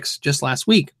Axe-Fx just last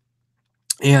week.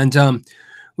 And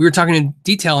we were talking in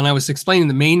detail, and I was explaining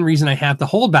the main reason I have the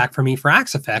holdback for me for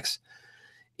Axe-Fx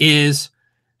is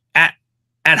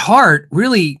at heart,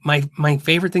 really, my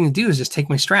favorite thing to do is just take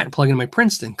my Strat and plug into my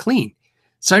Princeton clean.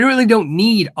 So I really don't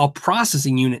need a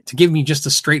processing unit to give me just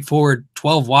a straightforward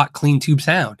 12-watt clean tube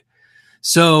sound.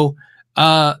 So,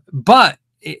 funny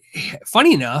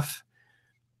enough,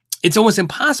 it's almost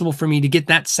impossible for me to get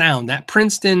that sound, that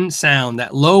Princeton sound,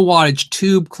 that low wattage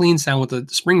tube clean sound with a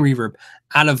spring reverb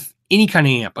out of any kind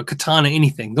of amp, a Katana,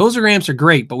 anything. Those amps are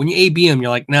great, but when you AB them,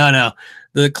 you're like, no,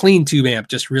 the clean tube amp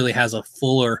just really has a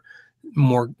fuller,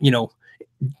 more,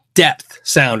 depth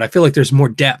sound. I feel like there's more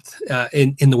depth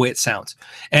in the way it sounds.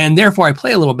 And therefore I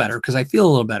play a little better because I feel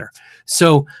a little better.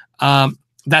 So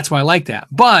that's why I like that.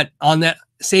 But on that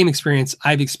same experience,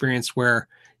 I've experienced where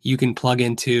you can plug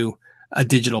into a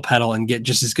digital pedal and get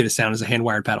just as good a sound as a hand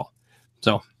wired pedal.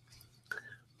 So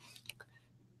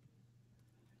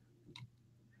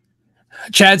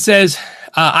Chad says,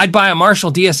 I'd buy a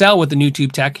Marshall DSL with the new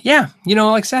tube tech. Yeah.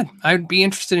 Like I said, I'd be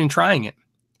interested in trying it.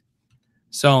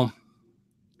 So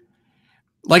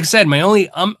like I said, my only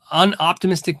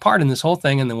unoptimistic part in this whole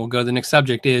thing, and then we'll go to the next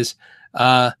subject, is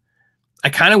I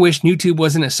kind of wish new tube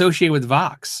wasn't associated with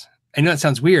Vox. I know that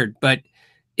sounds weird, but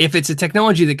if it's a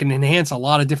technology that can enhance a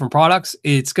lot of different products,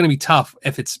 it's going to be tough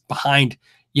if it's behind,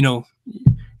 a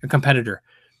competitor.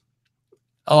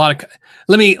 Let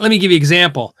me give you an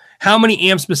example. How many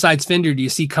amps besides Fender do you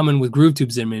see coming with groove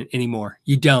tubes in anymore?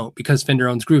 You don't, because Fender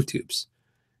owns groove tubes.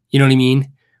 You know what I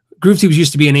mean? Groove tubes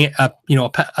used to be a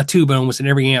tube in almost in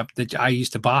every amp that I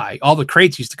used to buy. All the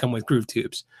crates used to come with groove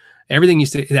tubes. Everything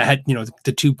that had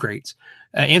the tube crates.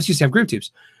 Amps used to have groove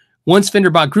tubes. Once Fender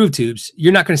bought groove tubes,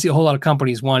 you're not going to see a whole lot of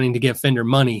companies wanting to give Fender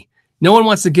money. No one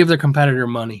wants to give their competitor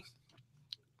money.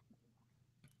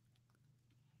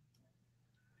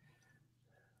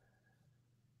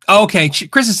 Okay,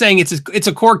 Chris is saying it's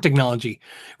a Korg technology,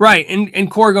 right?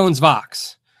 And Korg owns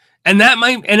Vox, and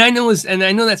I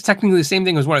know that's technically the same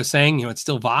thing as what I was saying. It's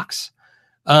still Vox,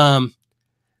 but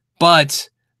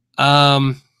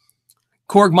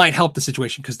Korg might help the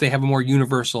situation because they have a more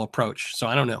universal approach. So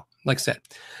I don't know. like I said.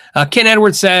 Kevin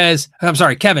Edwards says,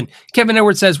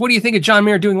 what do you think of John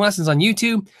Mayer doing lessons on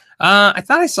YouTube? I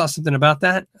thought I saw something about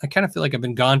that. I kind of feel like I've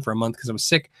been gone for a month because I was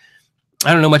sick.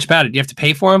 I don't know much about it. Do you have to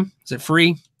pay for them? Is it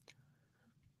free?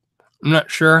 I'm not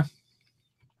sure.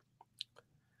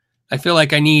 I feel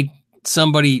like I need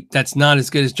somebody that's not as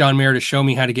good as John Mayer to show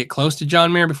me how to get close to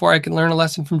John Mayer before I can learn a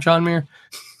lesson from John Mayer.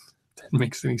 That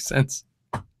makes any sense.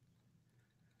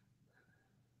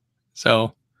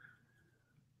 So,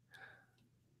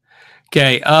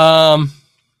 okay. All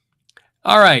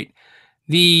right.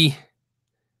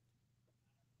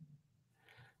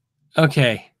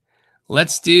 Okay.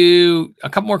 Let's do a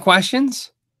couple more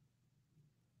questions.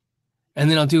 And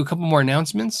then I'll do a couple more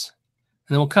announcements.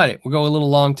 And then we'll cut it. We'll go a little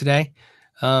long today.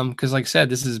 Because like I said,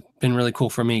 this has been really cool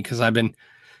for me because I've been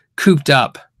cooped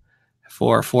up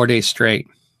for 4 days straight.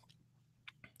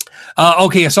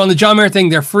 Okay, so on the John Mayer thing,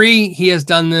 they're free. He has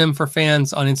done them for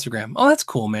fans on Instagram. Oh, that's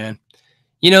cool, man.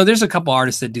 You know, there's a couple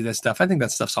artists that do that stuff. I think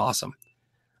that stuff's awesome.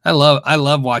 I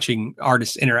love watching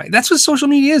artists interact. That's what social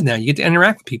media is now. You get to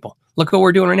interact with people. Look what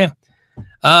we're doing right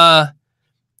now.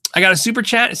 I got a super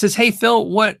chat. It says, "Hey Phil,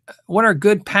 what are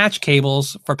good patch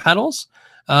cables for pedals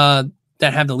that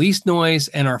have the least noise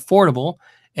and are affordable?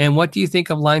 And what do you think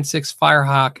of Line 6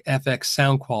 Firehawk FX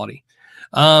sound quality?"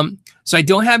 So I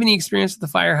don't have any experience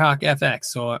with the Firehawk FX,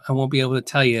 so I won't be able to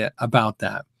tell you about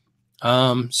that.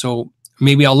 So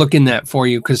maybe I'll look in that for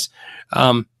you because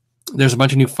there's a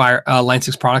bunch of new Line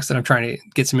 6 products that I'm trying to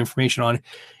get some information on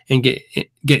and get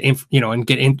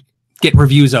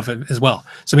reviews of it as well.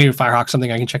 So maybe Firehawk's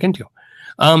something I can check into.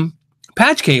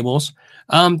 Patch cables.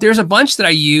 There's a bunch that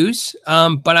I use,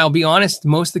 but I'll be honest,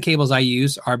 most of the cables I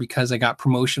use are because I got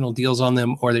promotional deals on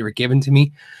them or they were given to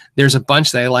me. There's a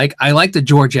bunch that I like. I like the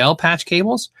Georgel patch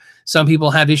cables. Some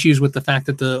people have issues with the fact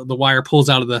that the wire pulls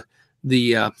out of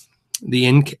the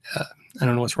end. I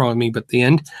don't know what's wrong with me, but the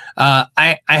end.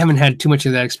 I haven't had too much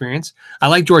of that experience. I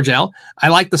like Georgel. I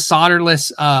like the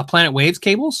solderless Planet Waves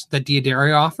cables that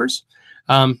D'Addario offers.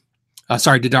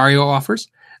 D'Addario offers.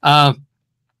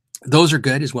 Those are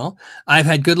good as well. I've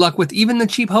had good luck with even the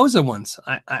cheap Hosa ones.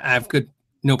 I have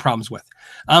no problems with.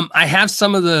 I have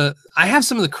some of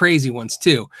the crazy ones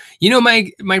too. You know,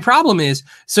 my problem is,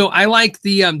 so I like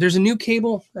the there's a new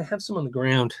cable. I have some on the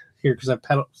ground here because I have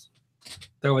pedals.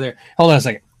 They're over there. Hold on a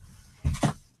second.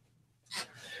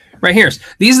 Right here.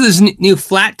 These are the new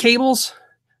flat cables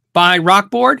by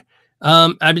Rockboard.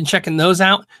 I've been checking those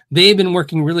out. They've been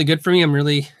working really good for me. I'm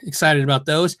really excited about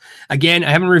those. Again, I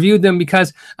haven't reviewed them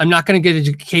because I'm not going to get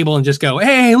a cable and just go,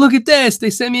 "Hey, look at this. They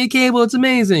sent me a cable. It's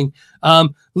amazing."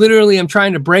 Literally, I'm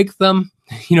trying to break them.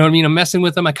 You know what I mean? I'm messing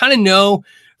with them. I kind of know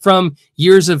from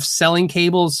years of selling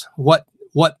cables what,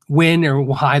 when, or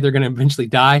why they're going to eventually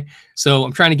die. So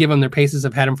I'm trying to give them their paces.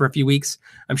 I've had them for a few weeks.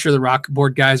 I'm sure the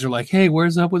Rockboard guys are like, "Hey,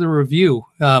 where's up with a review?"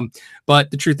 But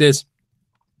the truth is,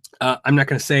 I'm not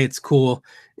going to say it's cool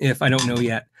if I don't know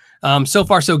yet. So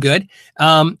far, so good.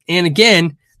 And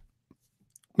again,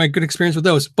 my good experience with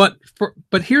those. But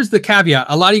here's the caveat.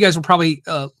 A lot of you guys will probably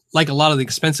like a lot of the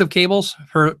expensive cables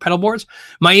for pedal boards.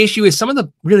 My issue is some of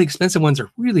the really expensive ones are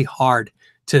really hard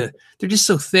they're just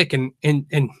so thick and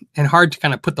hard to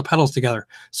kind of put the pedals together.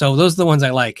 So those are the ones I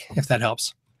like, if that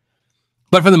helps.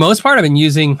 But for the most part, I've been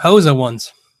using Hosa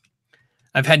ones.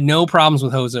 I've had no problems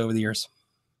with Hosa over the years.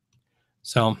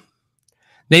 So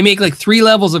they make like 3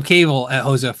 levels of cable at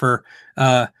Hosa for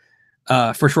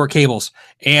short cables,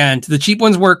 and the cheap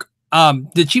ones work.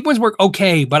 The cheap ones work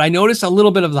okay, but I noticed a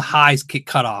little bit of the highs get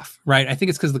cut off. Right, I think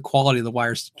it's because the quality of the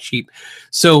wire's cheap.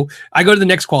 So I go to the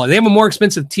next quality. They have a more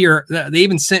expensive tier. They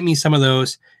even sent me some of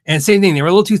those, and same thing. They were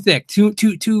a little too thick,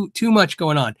 too much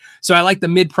going on. So I like the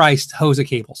mid-priced Hosa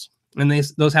cables, and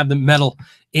those have the metal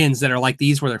ends that are like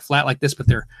these, where they're flat like this, but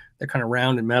they're kind of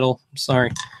round and metal. I'm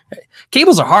sorry.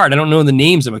 Cables are hard. I don't know the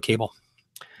names of a cable.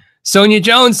 Sonia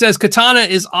Jones says Katana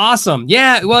is awesome.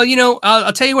 Yeah, well, you know,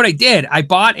 I'll tell you what I did. I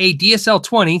bought a DSL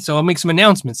 20, so I'll make some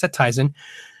announcements. That ties in.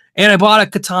 And I bought a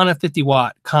Katana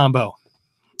 50-watt combo.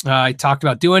 I talked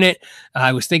about doing it.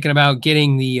 I was thinking about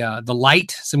getting the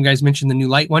light. Some guys mentioned the new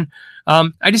light one.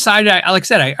 I decided, like I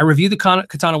said, I reviewed the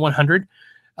Katana 100.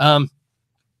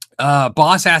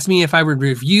 Boss asked me if I would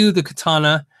review the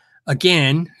Katana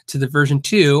again to the version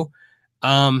 2.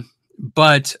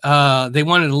 But they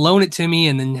wanted to loan it to me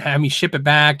and then have me ship it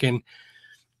back. And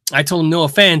I told them, no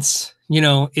offense, you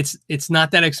know, it's not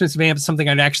that expensive amp. It's something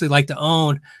I'd actually like to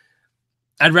own.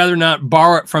 I'd rather not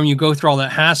borrow it from you, go through all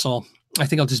that hassle. I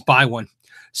think I'll just buy one.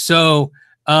 So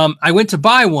I went to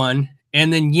buy one,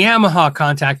 and then Yamaha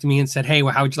contacted me and said, "Hey,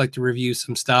 well, how would you like to review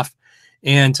some stuff?"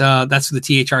 And that's the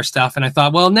THR stuff. And I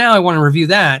thought, well, now I want to review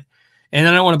that. and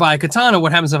then I want to buy a Katana.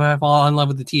 What happens if I fall in love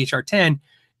with the THR-10?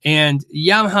 And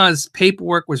Yamaha's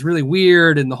paperwork was really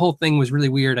weird, and the whole thing was really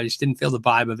weird. I just didn't feel the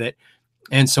vibe of it.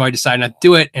 And so I decided not to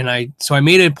do it. And I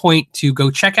made it a point to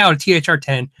go check out a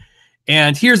THR-10.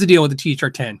 And here's the deal with the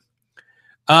THR-10.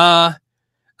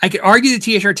 I could argue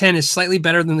the THR-10 is slightly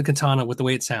better than the Katana with the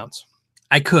way it sounds.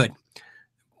 I could.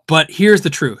 But here's the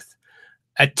truth.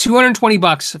 At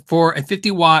 $220 for a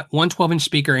 50-watt, 112-inch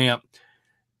speaker amp,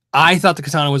 I thought the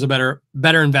Katana was a better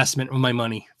investment of my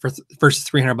money versus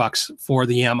 $300 for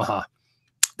the Yamaha.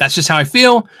 That's just how I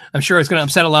feel. I'm sure it's going to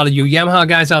upset a lot of you Yamaha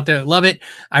guys out there that love it.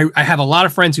 I have a lot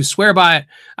of friends who swear by it.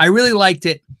 I really liked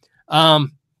it.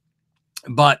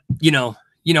 But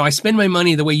I spend my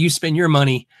money the way you spend your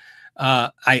money.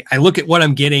 I look at what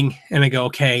I'm getting and I go,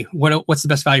 okay, what's the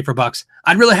best value for bucks?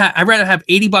 I'd rather have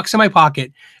 $80 in my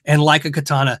pocket and like a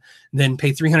Katana than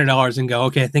pay $300 and go,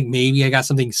 okay, I think maybe I got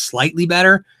something slightly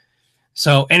better.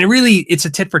 So, and it's a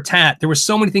tit for tat. There were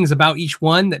so many things about each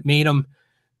one that made them.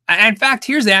 In fact,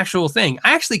 here's the actual thing.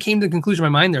 I actually came to the conclusion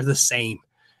in my mind, they're the same.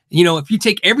 If you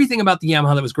take everything about the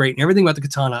Yamaha that was great and everything about the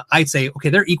Katana, I'd say, okay,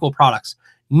 they're equal products.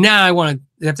 Now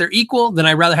if they're equal, then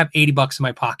I'd rather have $80 in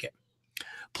my pocket.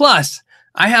 Plus,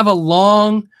 I have a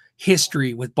long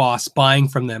history with Boss buying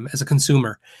from them as a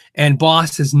consumer, and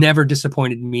Boss has never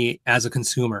disappointed me as a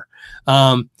consumer.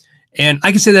 And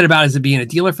I can say that about as being a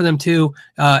dealer for them too.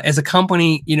 As a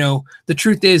company, the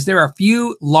truth is there are a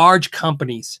few large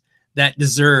companies that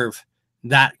deserve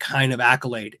that kind of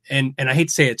accolade. And I hate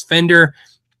to say it, it's Fender,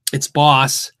 it's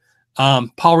Boss,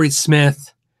 Paul Reed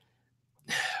Smith,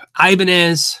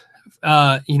 Ibanez,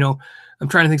 I'm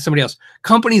trying to think of somebody else.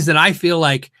 Companies that I feel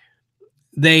like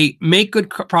they make good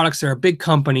products. They're a big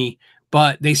company,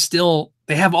 but they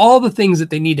have all the things that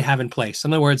they need to have in place.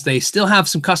 In other words, they still have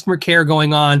some customer care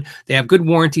going on. They have good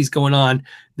warranties going on.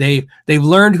 They've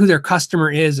learned who their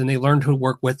customer is, and they learned who to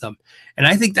work with them. And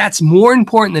I think that's more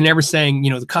important than ever saying,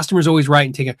 the customer's always right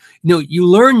and take it. You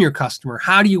learn your customer.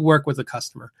 How do you work with the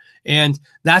customer? And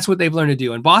that's what they've learned to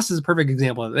do. And Boss is a perfect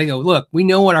example of it. They go, look, we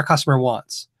know what our customer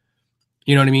wants.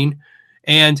 You know what I mean?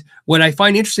 And what I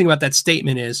find interesting about that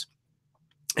statement is,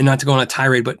 and not to go on a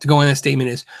tirade, but to go on that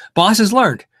statement is, Boss has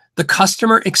learned the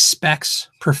customer expects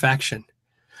perfection.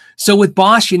 So with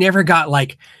Boss, you never got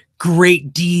like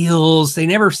great deals. They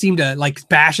never seem to like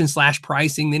bash and slash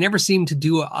pricing. They never seem to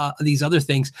do these other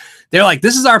things. They're like,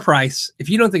 this is our price. If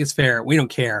you don't think it's fair, we don't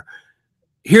care.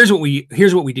 Here's what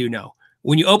we do know.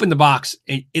 When you open the box,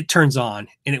 it turns on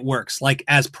and it works like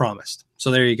as promised. So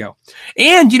there you go.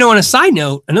 And, on a side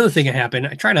note, another thing that happened,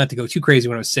 I try not to go too crazy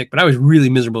when I was sick, but I was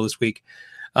really miserable this week.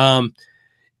 I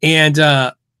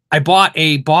bought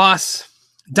a Boss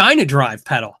Dynadrive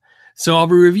pedal. So I'll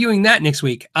be reviewing that next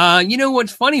week.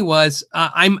 What's funny was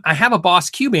I have a Boss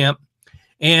Cube amp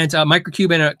and a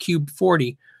Microcube and a Cube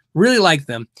 40. Really like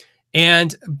them.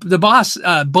 And the Boss,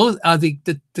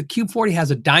 the Cube 40 has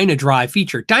a Dynadrive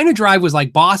feature. Dynadrive was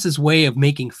like Boss's way of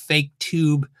making fake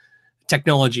tube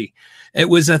technology. It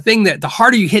was a thing that the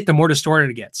harder you hit, the more distorted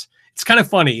it gets. It's kind of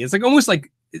funny. It's like almost like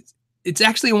it's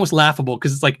actually almost laughable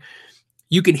because it's like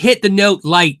you can hit the note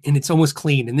light and it's almost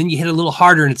clean, and then you hit a little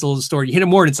harder and it's a little distorted. You hit it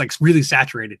more and it's like really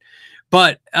saturated.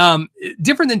 But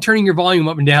different than turning your volume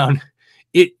up and down,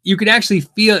 you can actually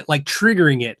feel it like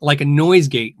triggering it like a noise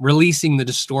gate, releasing the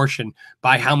distortion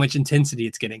by how much intensity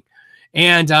it's getting.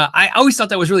 And I always thought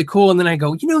that was really cool. And then I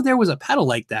go, there was a pedal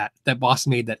like that Boss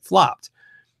made that flopped.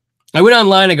 I went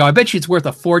online. I go, I bet you it's worth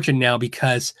a fortune now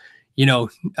because, they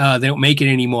don't make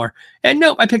it anymore. And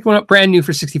no, I picked one up brand new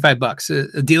for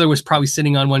 $65. A dealer was probably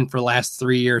sitting on one for the last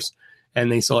 3 years,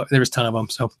 and they sold it. There was a ton of them.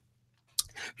 So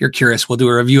if you're curious, we'll do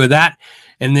a review of that.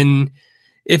 And then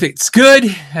if it's good,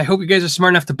 I hope you guys are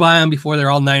smart enough to buy them before they're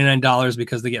all $99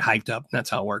 because they get hyped up. That's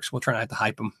how it works. We'll try not to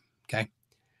hype them. Okay.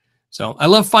 So I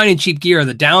love finding cheap gear.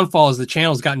 The downfall is the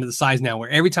channel's gotten to the size now where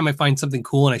every time I find something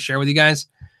cool and I share with you guys,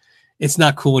 it's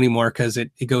not cool anymore because it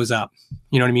goes up.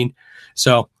 You know what I mean?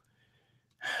 So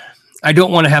I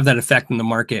don't want to have that effect in the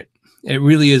market. It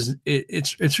really is.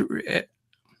 It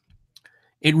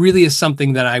really is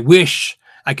something that I wish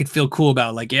I could feel cool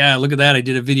about. Like, yeah, look at that. I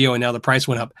did a video and now the price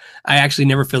went up. I actually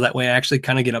never feel that way. I actually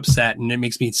kind of get upset, and it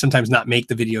makes me sometimes not make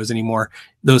the videos anymore.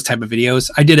 Those type of videos.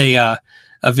 I did a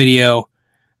video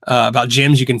about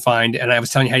gyms you can find, and I was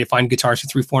telling you how you find guitars for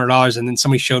 $300-$400, and then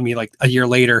somebody showed me like a year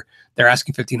later they're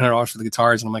asking $1,500 for the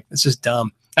guitars, and I'm like, it's just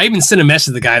dumb. I even sent a message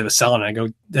to the guy that was selling it. I go,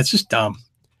 that's just dumb.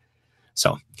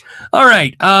 So, all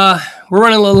right, we're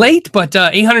running a little late, but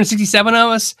 867 of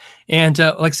us, and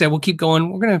like I said, we'll keep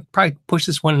going. We're gonna probably push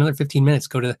this one another 15 minutes,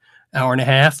 go to an hour and a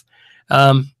half,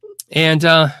 and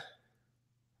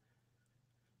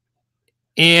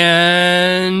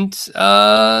And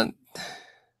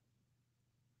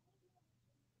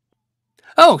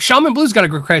Shaman Blue's got a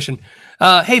good question.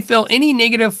 Hey Phil, any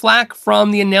negative flack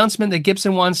from the announcement that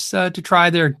Gibson wants to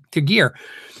try their gear?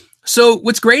 So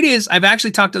what's great is I've actually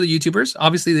talked to the YouTubers,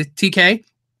 obviously the TK,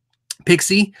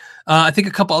 Pixie. I think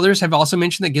a couple others have also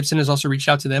mentioned that Gibson has also reached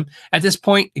out to them. At this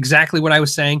point, exactly what I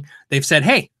was saying. They've said,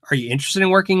 hey, are you interested in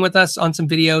working with us on some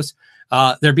videos?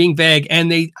 They're being vague,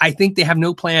 and I think they have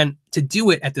no plan to do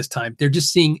it at this time. They're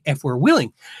just seeing if we're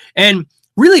willing. And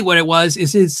really what it was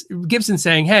is Gibson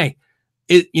saying, hey,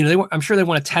 I'm sure they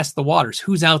want to test the waters.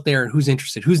 Who's out there and who's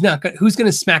interested? Who's not? Who's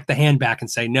going to smack the hand back and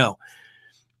say no?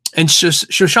 And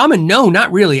Shaman, no,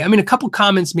 not really. I mean, a couple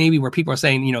comments maybe where people are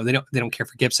saying, they don't care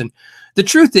for Gibson. The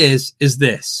truth is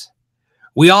this: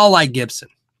 we all like Gibson.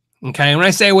 Okay, and when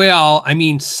I say we all, I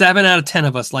mean 7 out of 10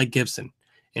 of us like Gibson.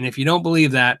 And if you don't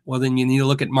believe that, well, then you need to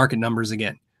look at market numbers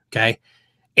again. Okay,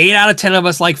 8 out of 10 of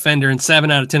us like Fender, and 7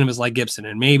 out of 10 of us like Gibson.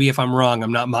 And maybe if I'm wrong,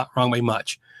 I'm not wrong by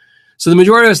much. So the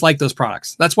majority of us like those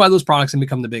products. That's why those products have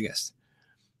become the biggest.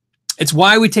 It's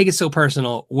why we take it so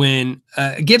personal when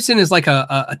Gibson is like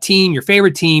a team, your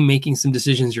favorite team, making some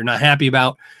decisions you're not happy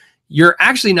about. You're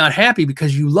actually not happy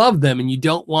because you love them and you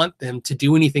don't want them to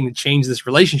do anything to change this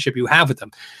relationship you have with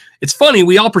them. It's funny.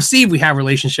 We all perceive we have a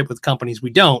relationship with companies. We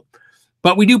don't,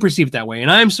 but we do perceive it that way. And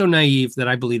I'm so naive that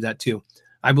I believe that too.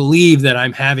 I believe that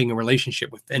I'm having a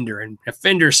relationship with Fender, and if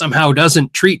Fender somehow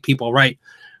doesn't treat people right,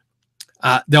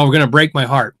 they're going to break my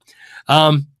heart.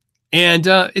 And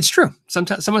it's true.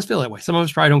 Sometimes some of us feel that way. Some of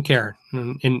us probably don't care.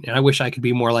 And I wish I could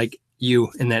be more like you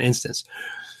in that instance.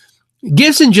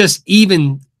 Gibson just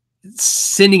even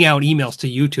sending out emails to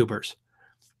YouTubers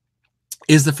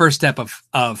is the first step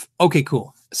of okay,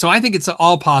 cool. So I think it's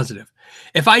all positive.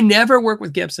 If I never work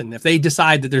with Gibson, if they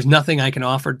decide that there's nothing I can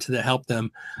offer to help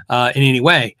them in any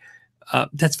way,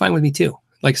 that's fine with me too.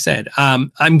 Like I said,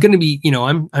 I'm going to be,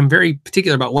 I'm very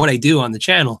particular about what I do on the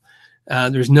channel.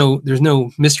 There's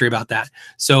no mystery about that.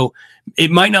 So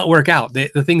it might not work out. The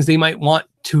things they might want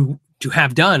to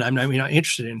have done, I'm not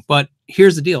interested in. But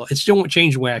here's the deal: it still won't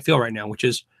change the way I feel right now, which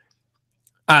is,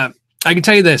 I can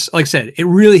tell you this. Like I said, it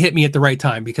really hit me at the right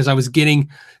time because I was getting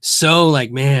so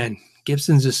like, man,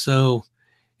 Gibson's just so.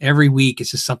 Every week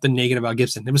it's just something negative about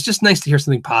Gibson. It was just nice to hear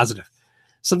something positive,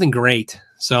 something great.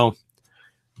 So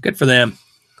good for them.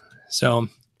 So,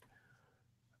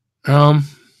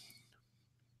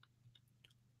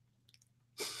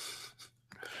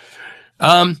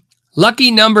 lucky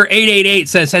number 888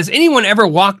 says, has anyone ever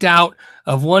walked out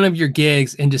of one of your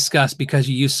gigs in disgust because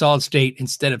you use solid state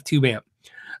instead of tube amp?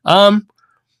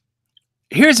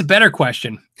 Here's a better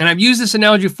question. And I've used this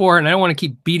analogy before, and I don't want to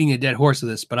keep beating a dead horse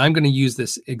with this, but I'm going to use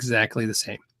this exactly the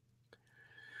same.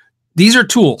 These are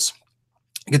tools,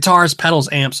 guitars, pedals,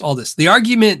 amps, all this. The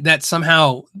argument that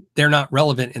somehow they're not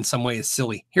relevant in some way is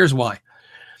silly. Here's why.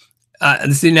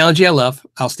 This is the analogy I love.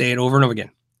 I'll say it over and over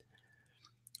again.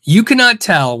 You cannot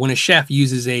tell when a chef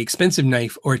uses an expensive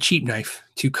knife or a cheap knife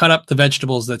to cut up the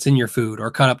vegetables that's in your food or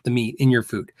cut up the meat in your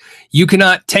food. You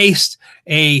cannot taste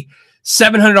a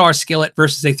 $700 skillet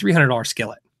versus a $300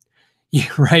 skillet,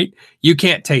 right? You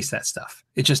can't taste that stuff.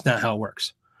 It's just not how it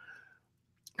works.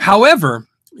 However,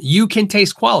 you can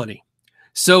taste quality.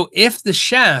 So if the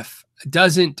chef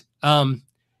doesn't, let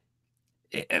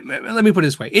me put it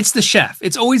this way. It's the chef.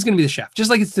 It's always going to be the chef, just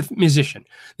like it's the musician.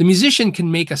 The musician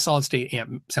can make a solid state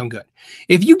amp sound good.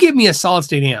 If you give me a solid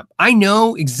state amp, I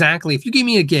know exactly, if you give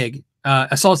me a gig,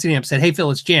 a solid state amp said, hey, Phil,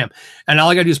 let's jam. And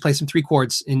all I got to do is play some 3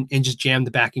 chords and just jam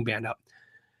the backing band up.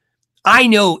 I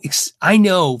know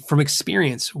from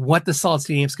experience what the solid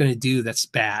state amp's going to do that's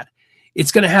bad.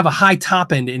 It's going to have a high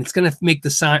top end, and it's going to make the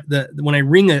sound, when I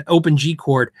ring an open G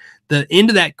chord, the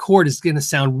end of that chord is going to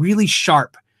sound really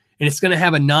sharp, and it's going to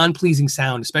have a non-pleasing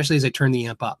sound, especially as I turn the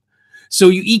amp up. So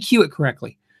you EQ it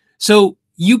correctly. So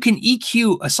you can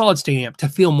EQ a solid state amp to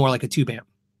feel more like a tube amp.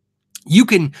 You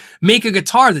can make a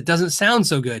guitar that doesn't sound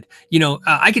so good.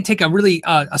 I could take a really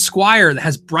a Squier that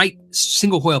has bright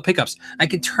single coil pickups. I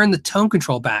could turn the tone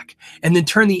control back and then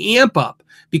turn the amp up,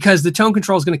 because the tone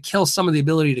control is going to kill some of the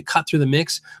ability to cut through the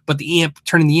mix. But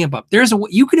turning the amp up,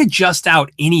 you can adjust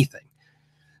out anything.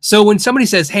 So when somebody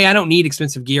says, "Hey, I don't need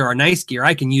expensive gear or nice gear,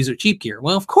 I can use a cheap gear,"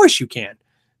 well, of course you can.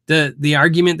 The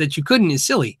argument that you couldn't is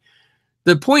silly.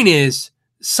 The point is,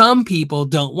 some people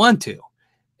don't want to.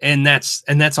 And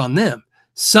that's on them.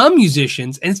 Some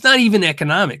musicians, and it's not even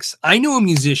economics. I know a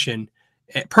musician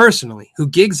personally who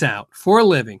gigs out for a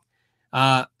living,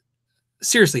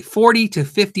 seriously, 40 to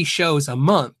 50 shows a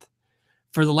month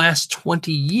for the last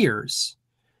 20 years.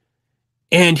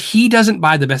 And he doesn't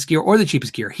buy the best gear or the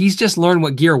cheapest gear. He's just learned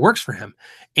what gear works for him.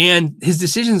 And his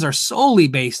decisions are solely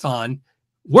based on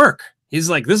work. He's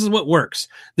like, this is what works.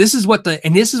 This is what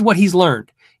he's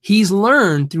learned. He's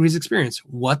learned through his experience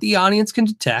what the audience can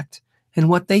detect and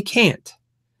what they can't.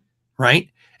 Right?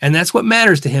 And that's what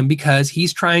matters to him because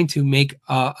he's trying to make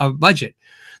a budget.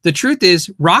 The truth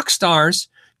is, rock stars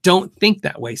don't think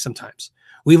that way sometimes.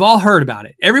 We've all heard about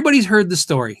it. Everybody's heard the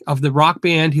story of the rock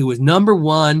band who was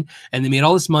 #1 and they made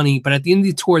all this money, but at the end of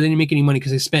the tour, they didn't make any money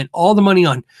because they spent all the money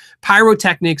on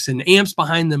pyrotechnics and amps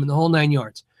behind them and the whole 9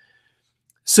 yards.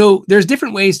 So there's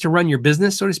different ways to run your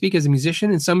business, so to speak, as a musician,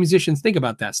 and some musicians think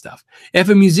about that stuff. If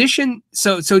a musician,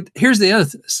 so here's the other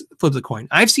flip of the coin.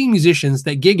 I've seen musicians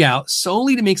that gig out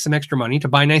solely to make some extra money to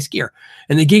buy nice gear,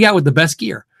 and they gig out with the best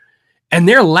gear. And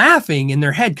they're laughing in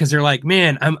their head because they're like,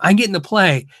 man, I'm getting to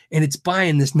play and it's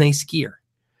buying this nice gear.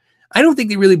 I don't think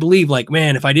they really believe like,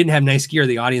 man, if I didn't have nice gear,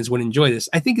 the audience wouldn't enjoy this.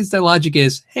 I think their logic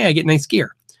is, hey, I get nice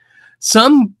gear.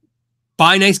 Some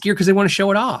buy nice gear because they want to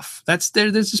show it off. There's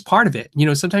just part of it. You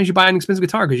know, sometimes you buy an expensive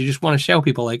guitar because you just want to show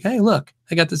people like, hey, look,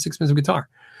 I got this expensive guitar.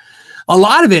 A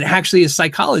lot of it actually is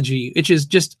psychology, which is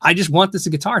just, I just want this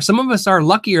guitar. Some of us are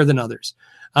luckier than others.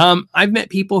 I've met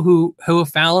people who have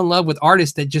fallen in love with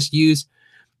artists that just use,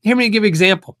 here, let me give you an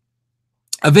example.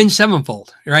 Avenged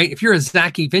Sevenfold, right? If you're a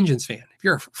Zacky Vengeance fan, if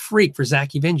you're a freak for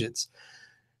Zacky Vengeance,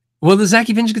 well, the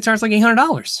Zacky Vengeance guitar is like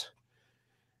 $800.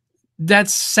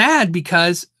 That's sad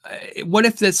because what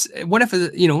if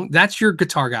that's your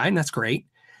guitar guy and that's great.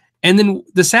 And then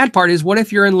the sad part is, what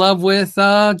if you're in love with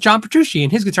John Petrucci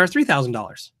and his guitar is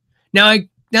 $3,000? Now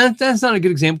that's not a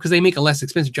good example because they make a less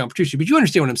expensive John Petrucci, but you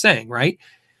understand what I'm saying, right?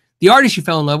 The artist you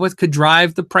fell in love with could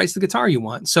drive the price of the guitar you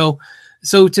want. So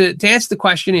to answer the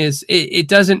question is, it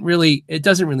doesn't really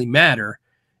matter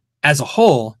as a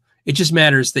whole. It just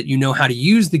matters that you know how to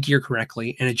use the gear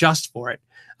correctly and adjust for it.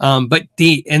 But at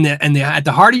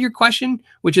the heart of your question,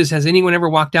 which is, has anyone ever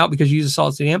walked out because you use a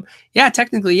solid state amp? Yeah,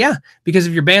 technically, yeah. Because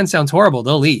if your band sounds horrible,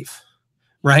 they'll leave,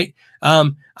 right?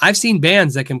 I've seen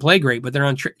bands that can play great, but they're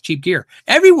on cheap gear.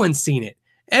 Everyone's seen it.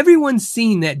 Everyone's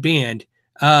seen that band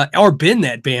or been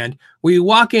that band where you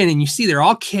walk in and you see they're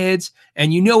all kids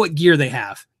and you know what gear they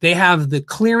have. They have the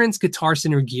clearance Guitar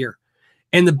Center gear.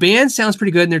 And the band sounds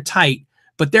pretty good and they're tight,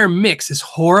 but their mix is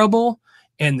horrible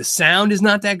and the sound is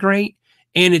not that great.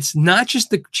 And it's not just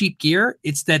the cheap gear,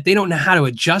 it's that they don't know how to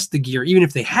adjust the gear, even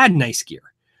if they had nice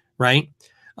gear, right?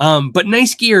 But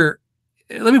nice gear,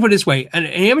 let me put it this way, an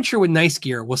amateur with nice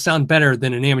gear will sound better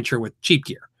than an amateur with cheap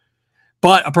gear.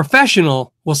 But a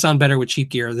professional will sound better with cheap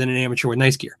gear than an amateur with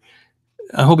nice gear.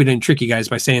 I hope I didn't trick you guys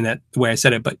by saying that the way I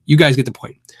said it, but you guys get the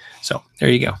point. So there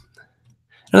you go.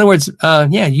 In other words,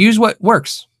 use what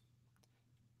works.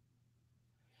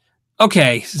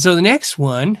 Okay, so the next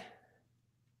one.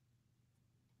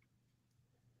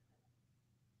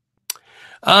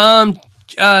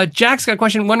 Jack's got a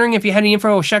question, wondering if you had any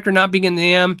info of Schecter not being in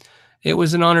the NAMM. It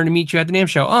was an honor to meet you at the NAMM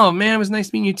show. Oh man, it was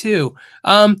nice meeting you too.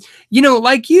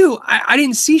 Like you, I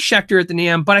didn't see Schecter at the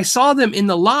NAMM, but I saw them in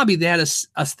the lobby. They had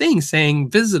a thing saying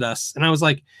visit us. And I was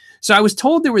like, so I was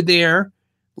told they were there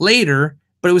later,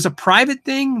 but it was a private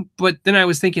thing. But then I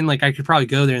was thinking like I could probably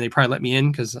go there and they probably let me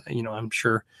in because, I'm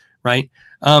sure. Right.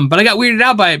 But I got weirded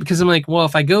out by it because I'm like, well,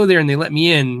 if I go there and they let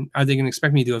me in, are they going to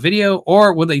expect me to do a video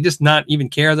or will they just not even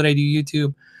care that I do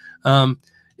YouTube?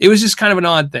 It was just kind of an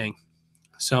odd thing.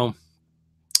 So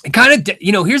it kind of,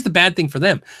 here's the bad thing for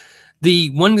them.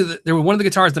 One of the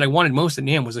guitars that I wanted most at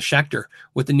NAMM was a Schecter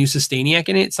with the new Sustainiac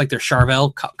in it. It's like their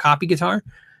Charvel copy guitar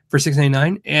for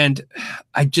 $699. And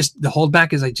the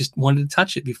holdback is I just wanted to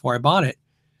touch it before I bought it.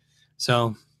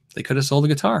 So they could have sold the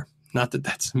guitar. Not that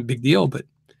that's a big deal, but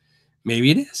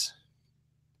maybe it is.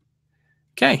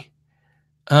 Okay.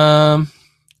 All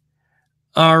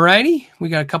righty. We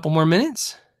got a couple more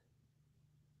minutes.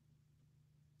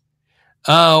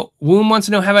 Woom wants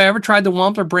to know, have I ever tried the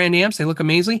Wampler brand amps? They look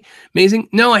amazing.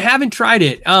 No, I haven't tried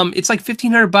it. It's like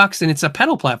 $1,500 and it's a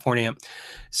pedal platform amp.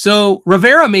 So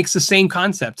Rivera makes the same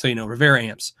concept. So, Rivera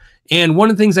amps. And one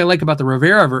of the things I like about the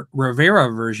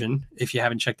Rivera version, if you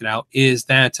haven't checked it out, is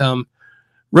that,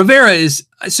 Rivera is,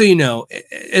 so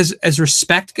as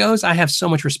respect goes, I have so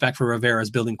much respect for Rivera's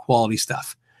building quality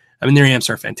stuff. I mean, their amps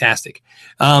are fantastic.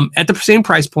 At the same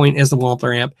price point as the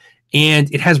Wampler amp,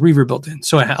 and it has reverb built in.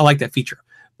 So I like that feature.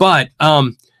 But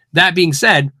that being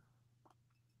said,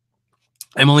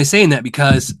 I'm only saying that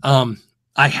because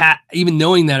even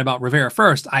knowing that about Rivera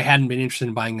first, I hadn't been interested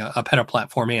in buying a pedal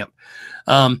platform amp.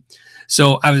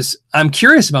 So I'm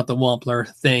curious about the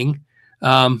Wampler thing.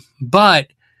 But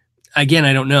again,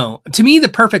 I don't know. To me, the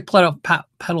perfect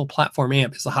pedal platform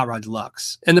amp is the Hot Rod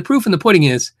Deluxe. And the proof in the pudding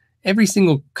is every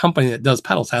single company that does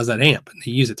pedals has that amp and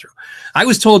they use it through. I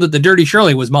was told that the Dirty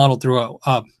Shirley was modeled through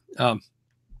or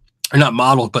not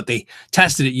modeled, but they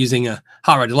tested it using a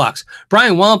Hot Rod Deluxe.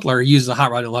 Brian Wampler uses a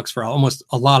Hot Rod Deluxe for almost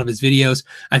a lot of his videos.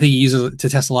 I think he uses it to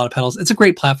test a lot of pedals. It's a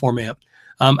great platform amp.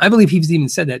 I believe he's even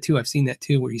said that too. I've seen that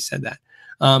too, where he said that.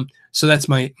 So that's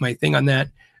my thing on that.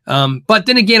 But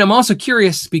then again, I'm also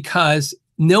curious because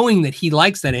knowing that he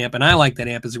likes that amp and I like that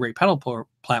amp as a great pedal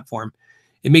platform,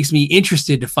 it makes me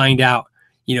interested to find out,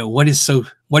 what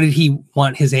did he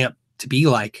want his amp to be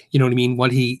like? You know what I mean?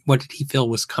 What did he feel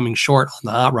was coming short on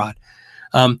the Hot Rod?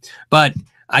 But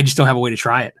I just don't have a way to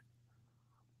try it.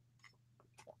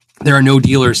 There are no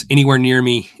dealers anywhere near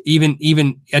me,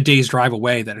 even a day's drive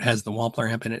away, that it has the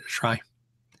Wampler amp in it to try.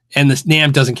 And the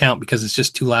NAMP doesn't count because it's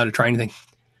just too loud to try anything.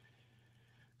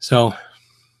 So,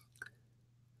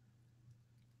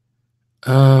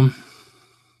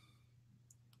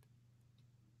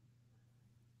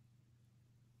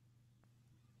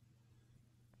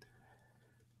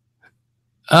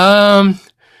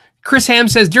 Chris Ham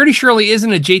says Dirty Shirley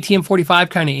isn't a JTM 45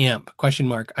 kind of amp? ?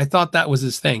 I thought that was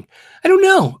his thing. I don't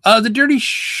know. The Dirty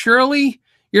Shirley,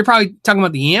 you're probably talking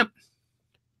about the amp.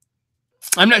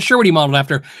 I'm not sure what he modeled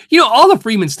after. All the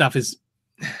Friedman stuff is,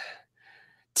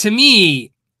 to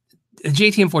me, the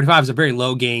JTM 45 is a very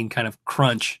low gain kind of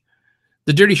crunch.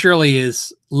 The Dirty Shirley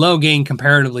is low gain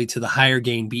comparatively to the higher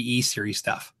gain BE series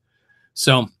stuff.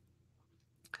 So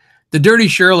the Dirty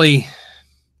Shirley,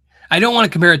 I don't want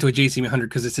to compare it to a JCM 100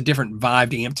 because it's a different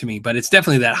vibe amp to me, but it's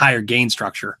definitely that higher gain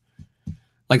structure.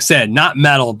 Like I said, not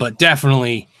metal, but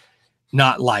definitely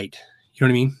not light. You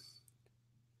know what I mean?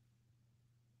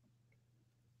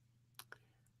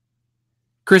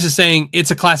 Chris is saying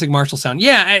it's a classic Marshall sound.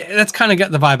 Yeah, that's kind of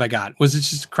got the vibe I got. Was it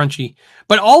just crunchy?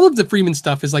 But all of the Friedman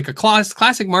stuff is like a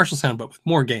classic Marshall sound, but with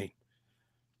more gain.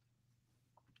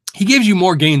 He gives you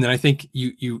more gain than I think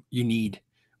you need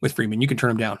with Friedman. You can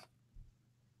turn him down.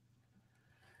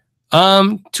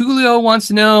 Tulio wants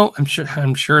to know. I don't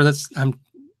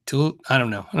know. I don't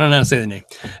know how to say the name.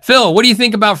 Phil, what do you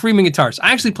think about Friedman guitars?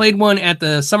 I actually played one at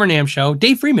the Summer NAMM show.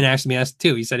 Dave Friedman asked me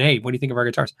too. He said, "Hey, what do you think of our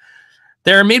guitars?"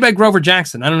 They're made by Grover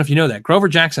Jackson. I don't know if you know that. Grover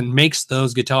Jackson makes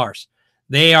those guitars.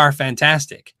 They are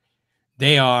fantastic.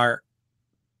 They are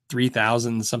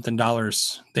 $3,000 something.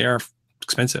 They are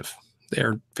expensive. They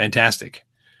are fantastic.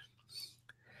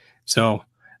 So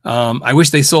I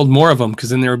wish they sold more of them because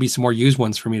then there would be some more used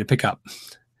ones for me to pick up.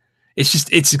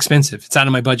 It's expensive. It's out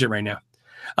of my budget right now.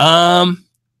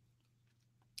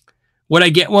 Would I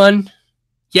get one?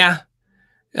 Yeah.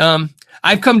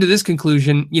 I've come to this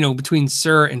conclusion, between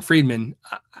Sir and Friedman.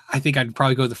 I think I'd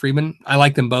probably go with the Friedman. I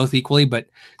like them both equally, but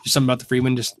there's something about the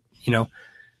Friedman,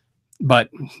 but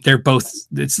they're both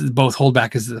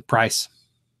holdback is the price.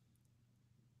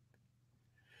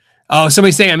 Oh,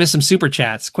 somebody's saying I missed some super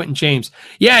chats. Quentin James.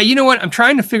 Yeah, you know what? I'm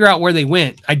trying to figure out where they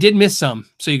went. I did miss some,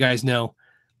 so you guys know.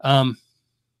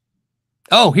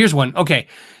 Oh, here's one. Okay.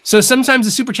 So sometimes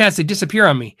the super chats, they disappear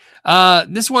on me.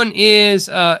 This one is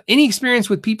any experience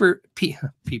with Peeper.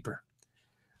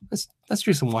 Let's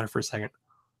drink some water for a second.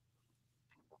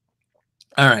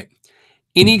 All right.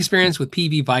 Any experience with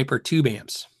PV Viper tube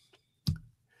amps?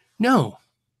 No.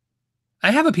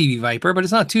 I have a PV Viper, but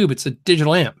it's not a tube. It's a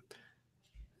digital amp.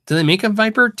 Do they make a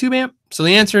Viper tube amp? So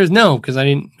the answer is no, because I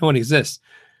didn't know it exists.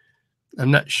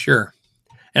 I'm not sure.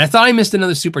 And I thought I missed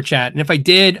another super chat. And if I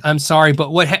did, I'm sorry.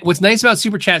 But what's nice about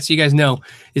super chat, so you guys know,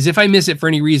 is if I miss it for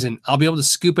any reason, I'll be able to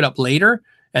scoop it up later,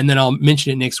 and then I'll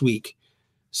mention it next week.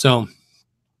 So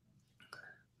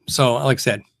like I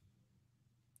said,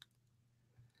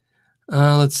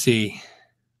 let's see.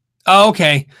 Oh,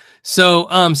 okay. So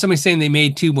somebody's saying they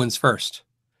made tube ones first.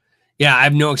 Yeah, I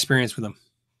have no experience with them.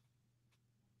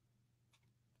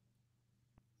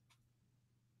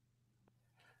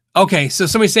 Okay, so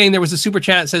somebody's saying there was a super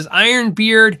chat that says Iron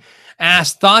Beard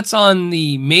asked thoughts on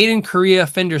the made in Korea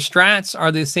Fender Strats. Are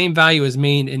they the same value as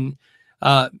made in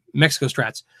Mexico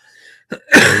Strats?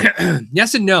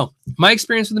 Yes and no. My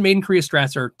experience with the made in Korea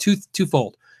Strats are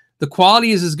twofold. The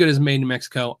quality is as good as made in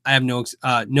Mexico. I have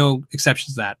no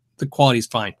exceptions to that. The quality is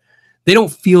fine. They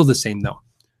don't feel the same though.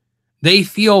 They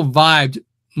feel vibed,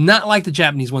 not like the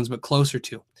Japanese ones, but closer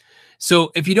to.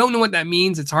 So if you don't know what that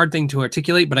means, it's a hard thing to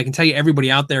articulate, but I can tell you everybody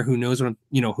out there who knows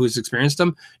who's experienced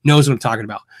them knows what I'm talking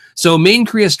about. So made in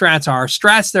Korea Strats are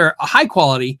Strats. They're a high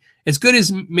quality, as good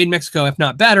as made in Mexico, if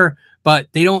not better, but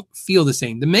they don't feel the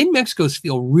same. The made in Mexicos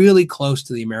feel really close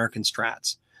to the American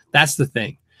Strats. That's the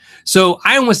thing. So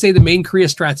I almost say the Made in Korea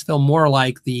Strats feel more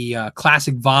like the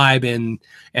classic vibe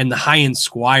and the high-end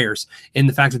Squires, in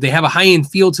the fact that they have a high-end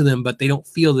feel to them, but they don't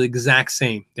feel the exact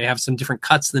same. They have some different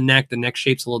cuts to the neck. The neck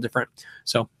shape's a little different.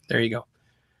 So there you go.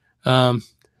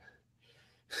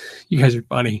 You guys are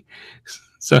funny.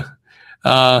 So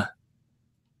I'm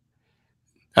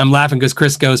laughing because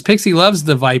Chris goes, Pixie loves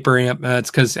the Viper amp.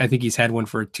 It's because I think he's had one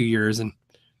for 2 years and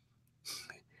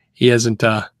he hasn't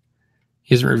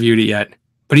reviewed it yet.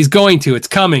 But he's going to. It's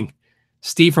coming.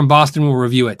 Steve from Boston will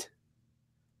review it.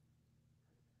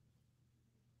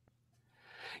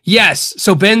 Yes.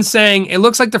 So Ben's saying it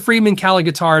looks like the Friedman Cali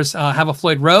guitars have a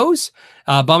Floyd Rose.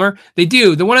 Bummer. They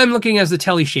do. The one I'm looking at is the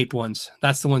telly-shaped ones.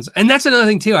 That's the ones. And that's another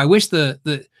thing, too. I wish I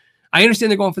understand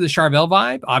they're going for the Charvel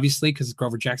vibe, obviously, because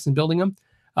Grover Jackson building them.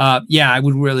 Yeah, I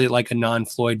would really like a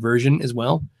non-Floyd version as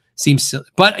well. Seems silly.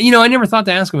 But, I never thought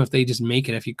to ask them if they just make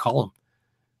it, if you call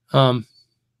them.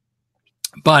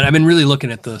 But I've been really looking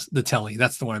at the telly.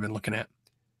 That's the one I've been looking at.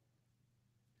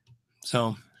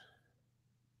 So,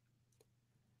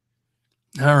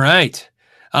 all right.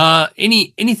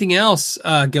 Anything else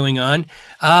going on?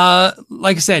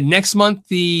 Like I said, next month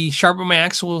the Sharper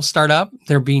Max will start up.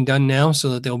 They're being done now,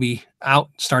 so that they'll be out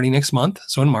starting next month.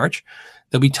 So in March,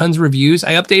 there'll be tons of reviews.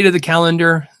 I updated the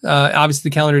calendar. Obviously,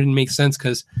 the calendar didn't make sense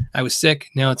because I was sick.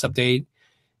 Now it's updated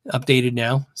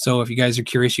now. So if you guys are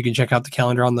curious, you can check out the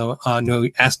calendar on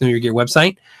the Ask Know Your Gear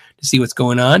website to see what's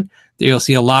going on. There you'll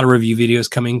see a lot of review videos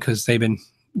coming because they've been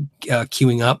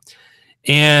queuing up.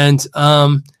 And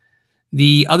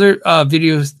the other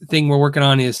videos thing we're working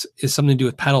on is something to do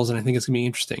with pedals, and I think it's going to be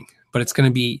interesting. But it's going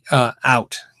to be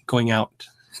going out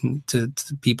to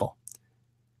people.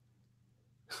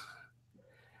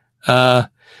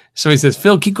 So he says,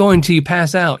 Phil, keep going until you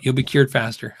pass out. You'll be cured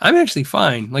faster. I'm actually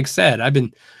fine. Like I said, I've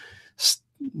been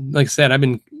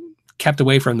kept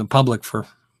away from the public for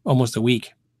almost a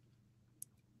week.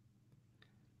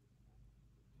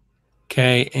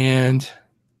 Okay, and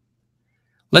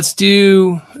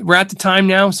we're at the time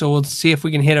now, so we'll see if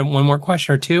we can hit one more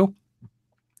question or two.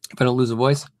 If I don't lose a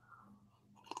voice.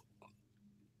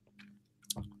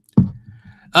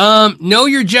 Know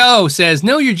Your Joe says,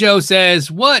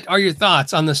 what are your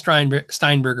thoughts on the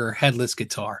Steinberger headless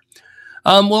guitar?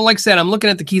 Well, like I said, I'm looking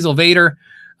at the Kiesel Vader.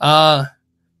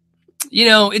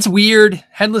 It's weird.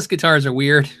 Headless guitars are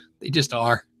weird. They just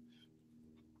are.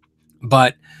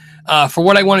 But for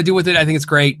what I want to do with it, I think it's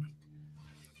great.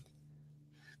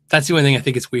 That's the only thing I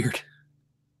think it's weird.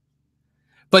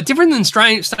 But different than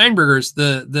Steinbergers,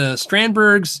 the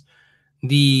Strandbergs,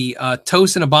 the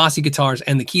Tosin Abasi guitars,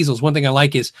 and the Kiesels, one thing I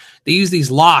like is they use these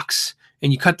locks,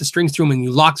 and you cut the strings through them, and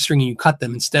you lock the string and you cut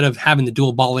them instead of having the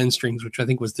dual ball end strings, which I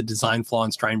think was the design flaw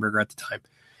in Steinberger at the time.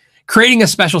 Creating a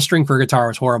special string for a guitar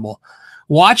was horrible.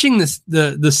 Watching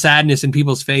the sadness in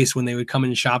people's face when they would come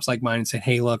into shops like mine and say,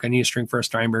 "Hey, look, I need a string for a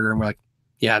Steinberger," and we're like,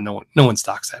 "Yeah, no one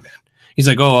stocks that, man." He's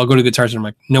like, "Oh, I'll go to Guitar Center." I'm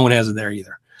like, "No one has it there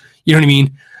either." You know what I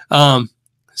mean?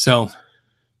 So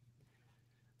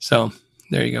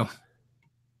there you go.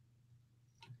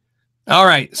 All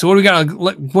right. So what do we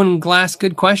got? One glass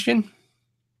good question.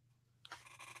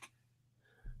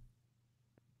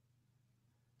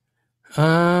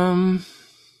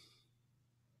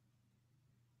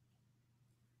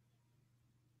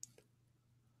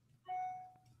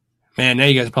 Man, now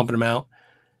you guys are pumping them out.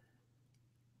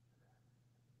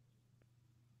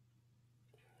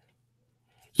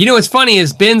 What's funny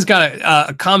is Ben's got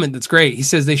a comment that's great. He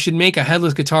says they should make a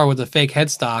headless guitar with a fake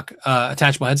headstock,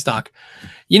 attachable headstock.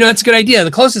 That's a good idea.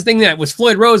 The closest thing that was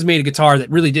Floyd Rose made a guitar that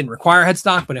really didn't require a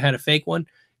headstock, but it had a fake one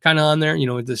kind of on there,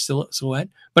 with the silhouette.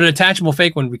 But an attachable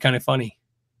fake one would be kind of funny.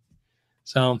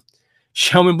 So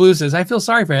Showman Blue says, I feel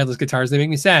sorry for headless guitars. They make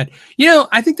me sad.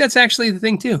 I think that's actually the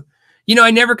thing too.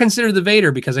 I never considered the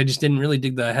Vader because I just didn't really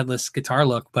dig the headless guitar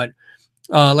look. But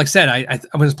like I said, I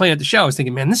was playing at the show. I was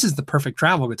thinking, man, this is the perfect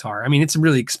travel guitar. I mean, it's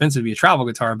really expensive to be a travel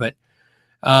guitar, but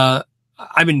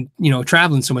I've been,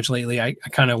 traveling so much lately. I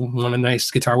kind of want a nice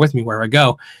guitar with me where I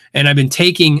go. And I've been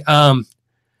taking my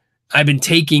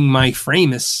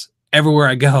Framus everywhere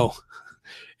I go.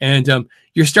 And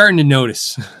you're starting to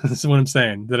notice. That's what I'm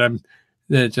saying, that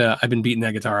I've been beating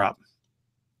that guitar up.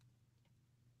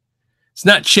 It's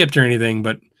not chipped or anything,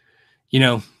 but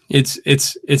it's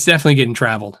definitely getting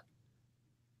traveled.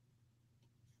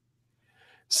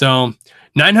 So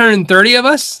 930 of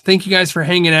us. Thank you guys for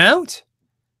hanging out.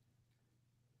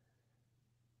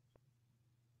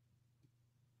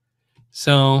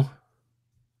 So,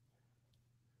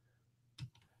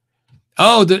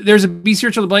 there's a Be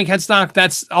Spiritual the Blank headstock.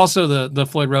 That's also the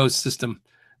Floyd Rose system.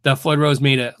 The Floyd Rose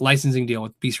made a licensing deal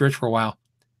with Be Rich for a while.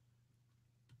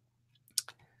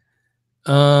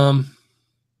 The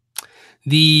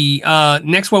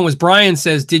next one was Brian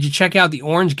says, did you check out the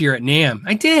orange gear at NAMM?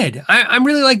 I did. I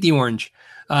really like the orange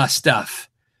stuff.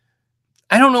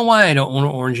 I don't know why I don't own an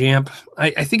orange amp.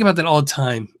 I think about that all the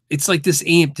time. It's like this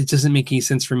amp that doesn't make any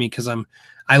sense for me because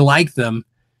I like them.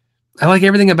 I like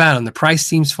everything about them. The price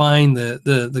seems fine.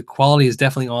 The quality is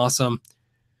definitely awesome.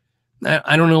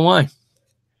 I don't know why.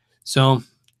 So,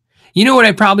 you know what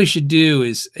I probably should do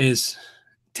is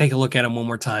take a look at them one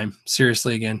more time.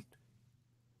 Seriously again.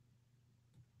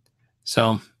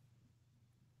 So,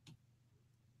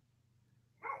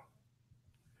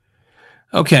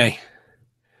 okay.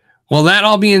 Well, that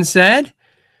all being said,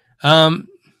 I'm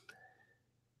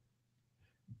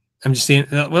just saying,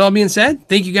 with all being said,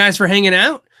 thank you guys for hanging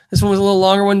out. This one was a little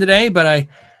longer one today, but I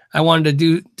wanted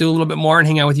to do a little bit more and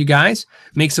hang out with you guys,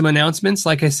 make some announcements.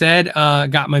 Like I said,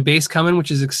 got my bass coming,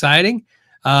 which is exciting.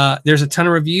 There's a ton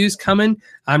of reviews coming.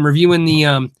 I'm reviewing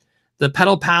the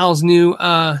Pedal Pals new,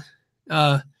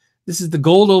 this is the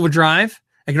Gold Overdrive.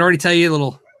 I can already tell you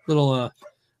a little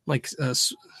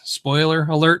spoiler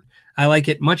alert. I like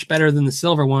it much better than the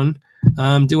silver one.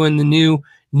 I'm doing the new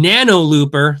Nano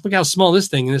Looper. Look how small this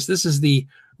thing is. This is the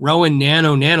Rowan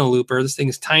Nano Looper. This thing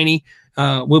is tiny.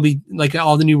 We'll be, like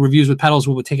all the new reviews with pedals,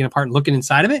 we'll be taking apart and looking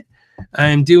inside of it.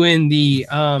 I'm doing the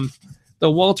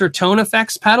Walter Tone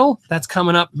Effects pedal. That's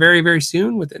coming up very, very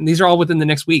soon. And these are all within the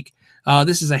next week.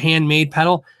 This is a handmade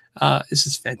pedal. This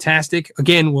is fantastic.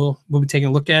 Again, we'll be taking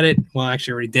a look at it. Well, I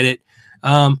actually already did it.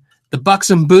 The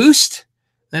Buxom Boost,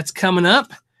 that's coming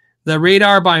up. The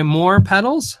Radar by More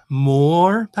pedals,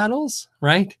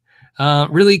 right?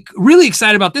 Really, really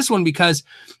excited about this one because,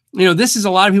 this is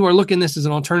a lot of people are looking at this as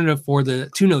an alternative for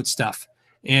the 2-note stuff.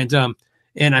 And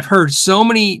I've heard so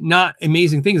many not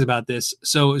amazing things about this.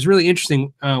 So it's really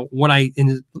interesting what I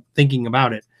ended thinking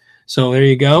about it. So there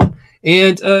you go.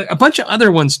 And a bunch of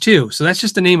other ones too. So that's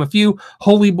just to name a few.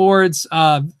 Holy Boards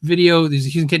video. There's a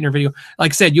Hughes and Kittner video.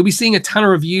 Like I said, you'll be seeing a ton of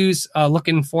reviews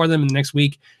looking for them in the next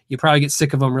week. You'll probably get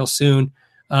sick of them real soon.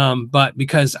 But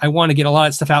because I want to get a lot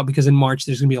of stuff out, because in March,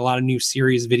 there's going to be a lot of new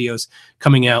series videos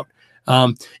coming out.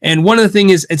 And one of the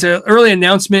things is, it's an early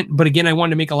announcement, but again, I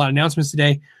wanted to make a lot of announcements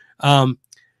today.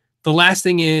 The last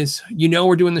thing is,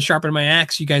 we're doing the Sharpen My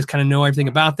Axe. You guys kind of know everything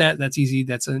about that. That's easy.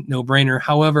 That's a no-brainer.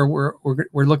 However,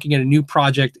 we're looking at a new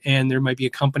project, and there might be a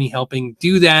company helping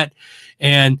do that.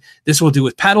 And this will do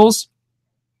with pedals,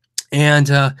 and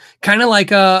kind of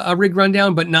like a rig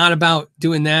rundown, but not about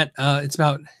doing that. It's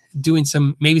about doing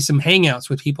maybe some hangouts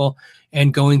with people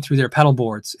and going through their pedal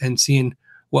boards and seeing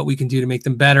what we can do to make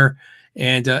them better,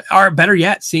 and or better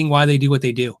yet, seeing why they do what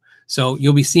they do. So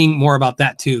you'll be seeing more about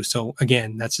that too. So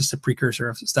again, that's just a precursor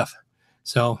of stuff.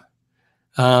 So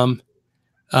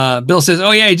Bill says,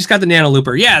 oh yeah, you just got the Nano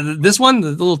Looper. Yeah, this one,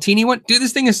 the little teeny one. Dude,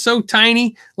 this thing is so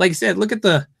tiny. Like I said, look at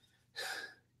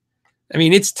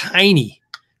it's tiny.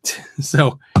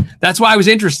 So that's why I was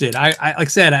interested. I like I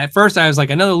said, at first I was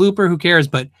like, another looper, who cares?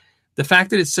 But the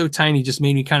fact that it's so tiny just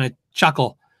made me kind of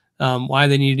chuckle why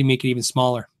they needed to make it even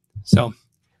smaller. So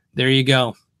there you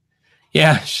go.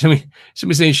 Yeah, somebody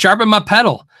saying sharpen my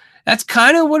pedal. That's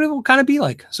kind of what it will kind of be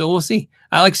like. So we'll see.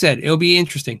 Like I said, it'll be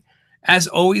interesting. As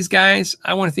always, guys,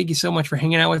 I want to thank you so much for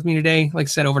hanging out with me today. Like I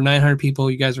said, over 900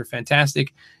 people. You guys are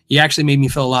fantastic. You actually made me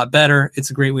feel a lot better.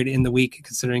 It's a great way to end the week,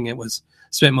 considering it was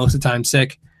spent most of the time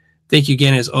sick. Thank you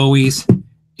again, as always.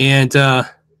 And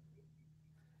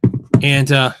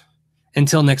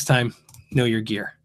until next time, know your gear.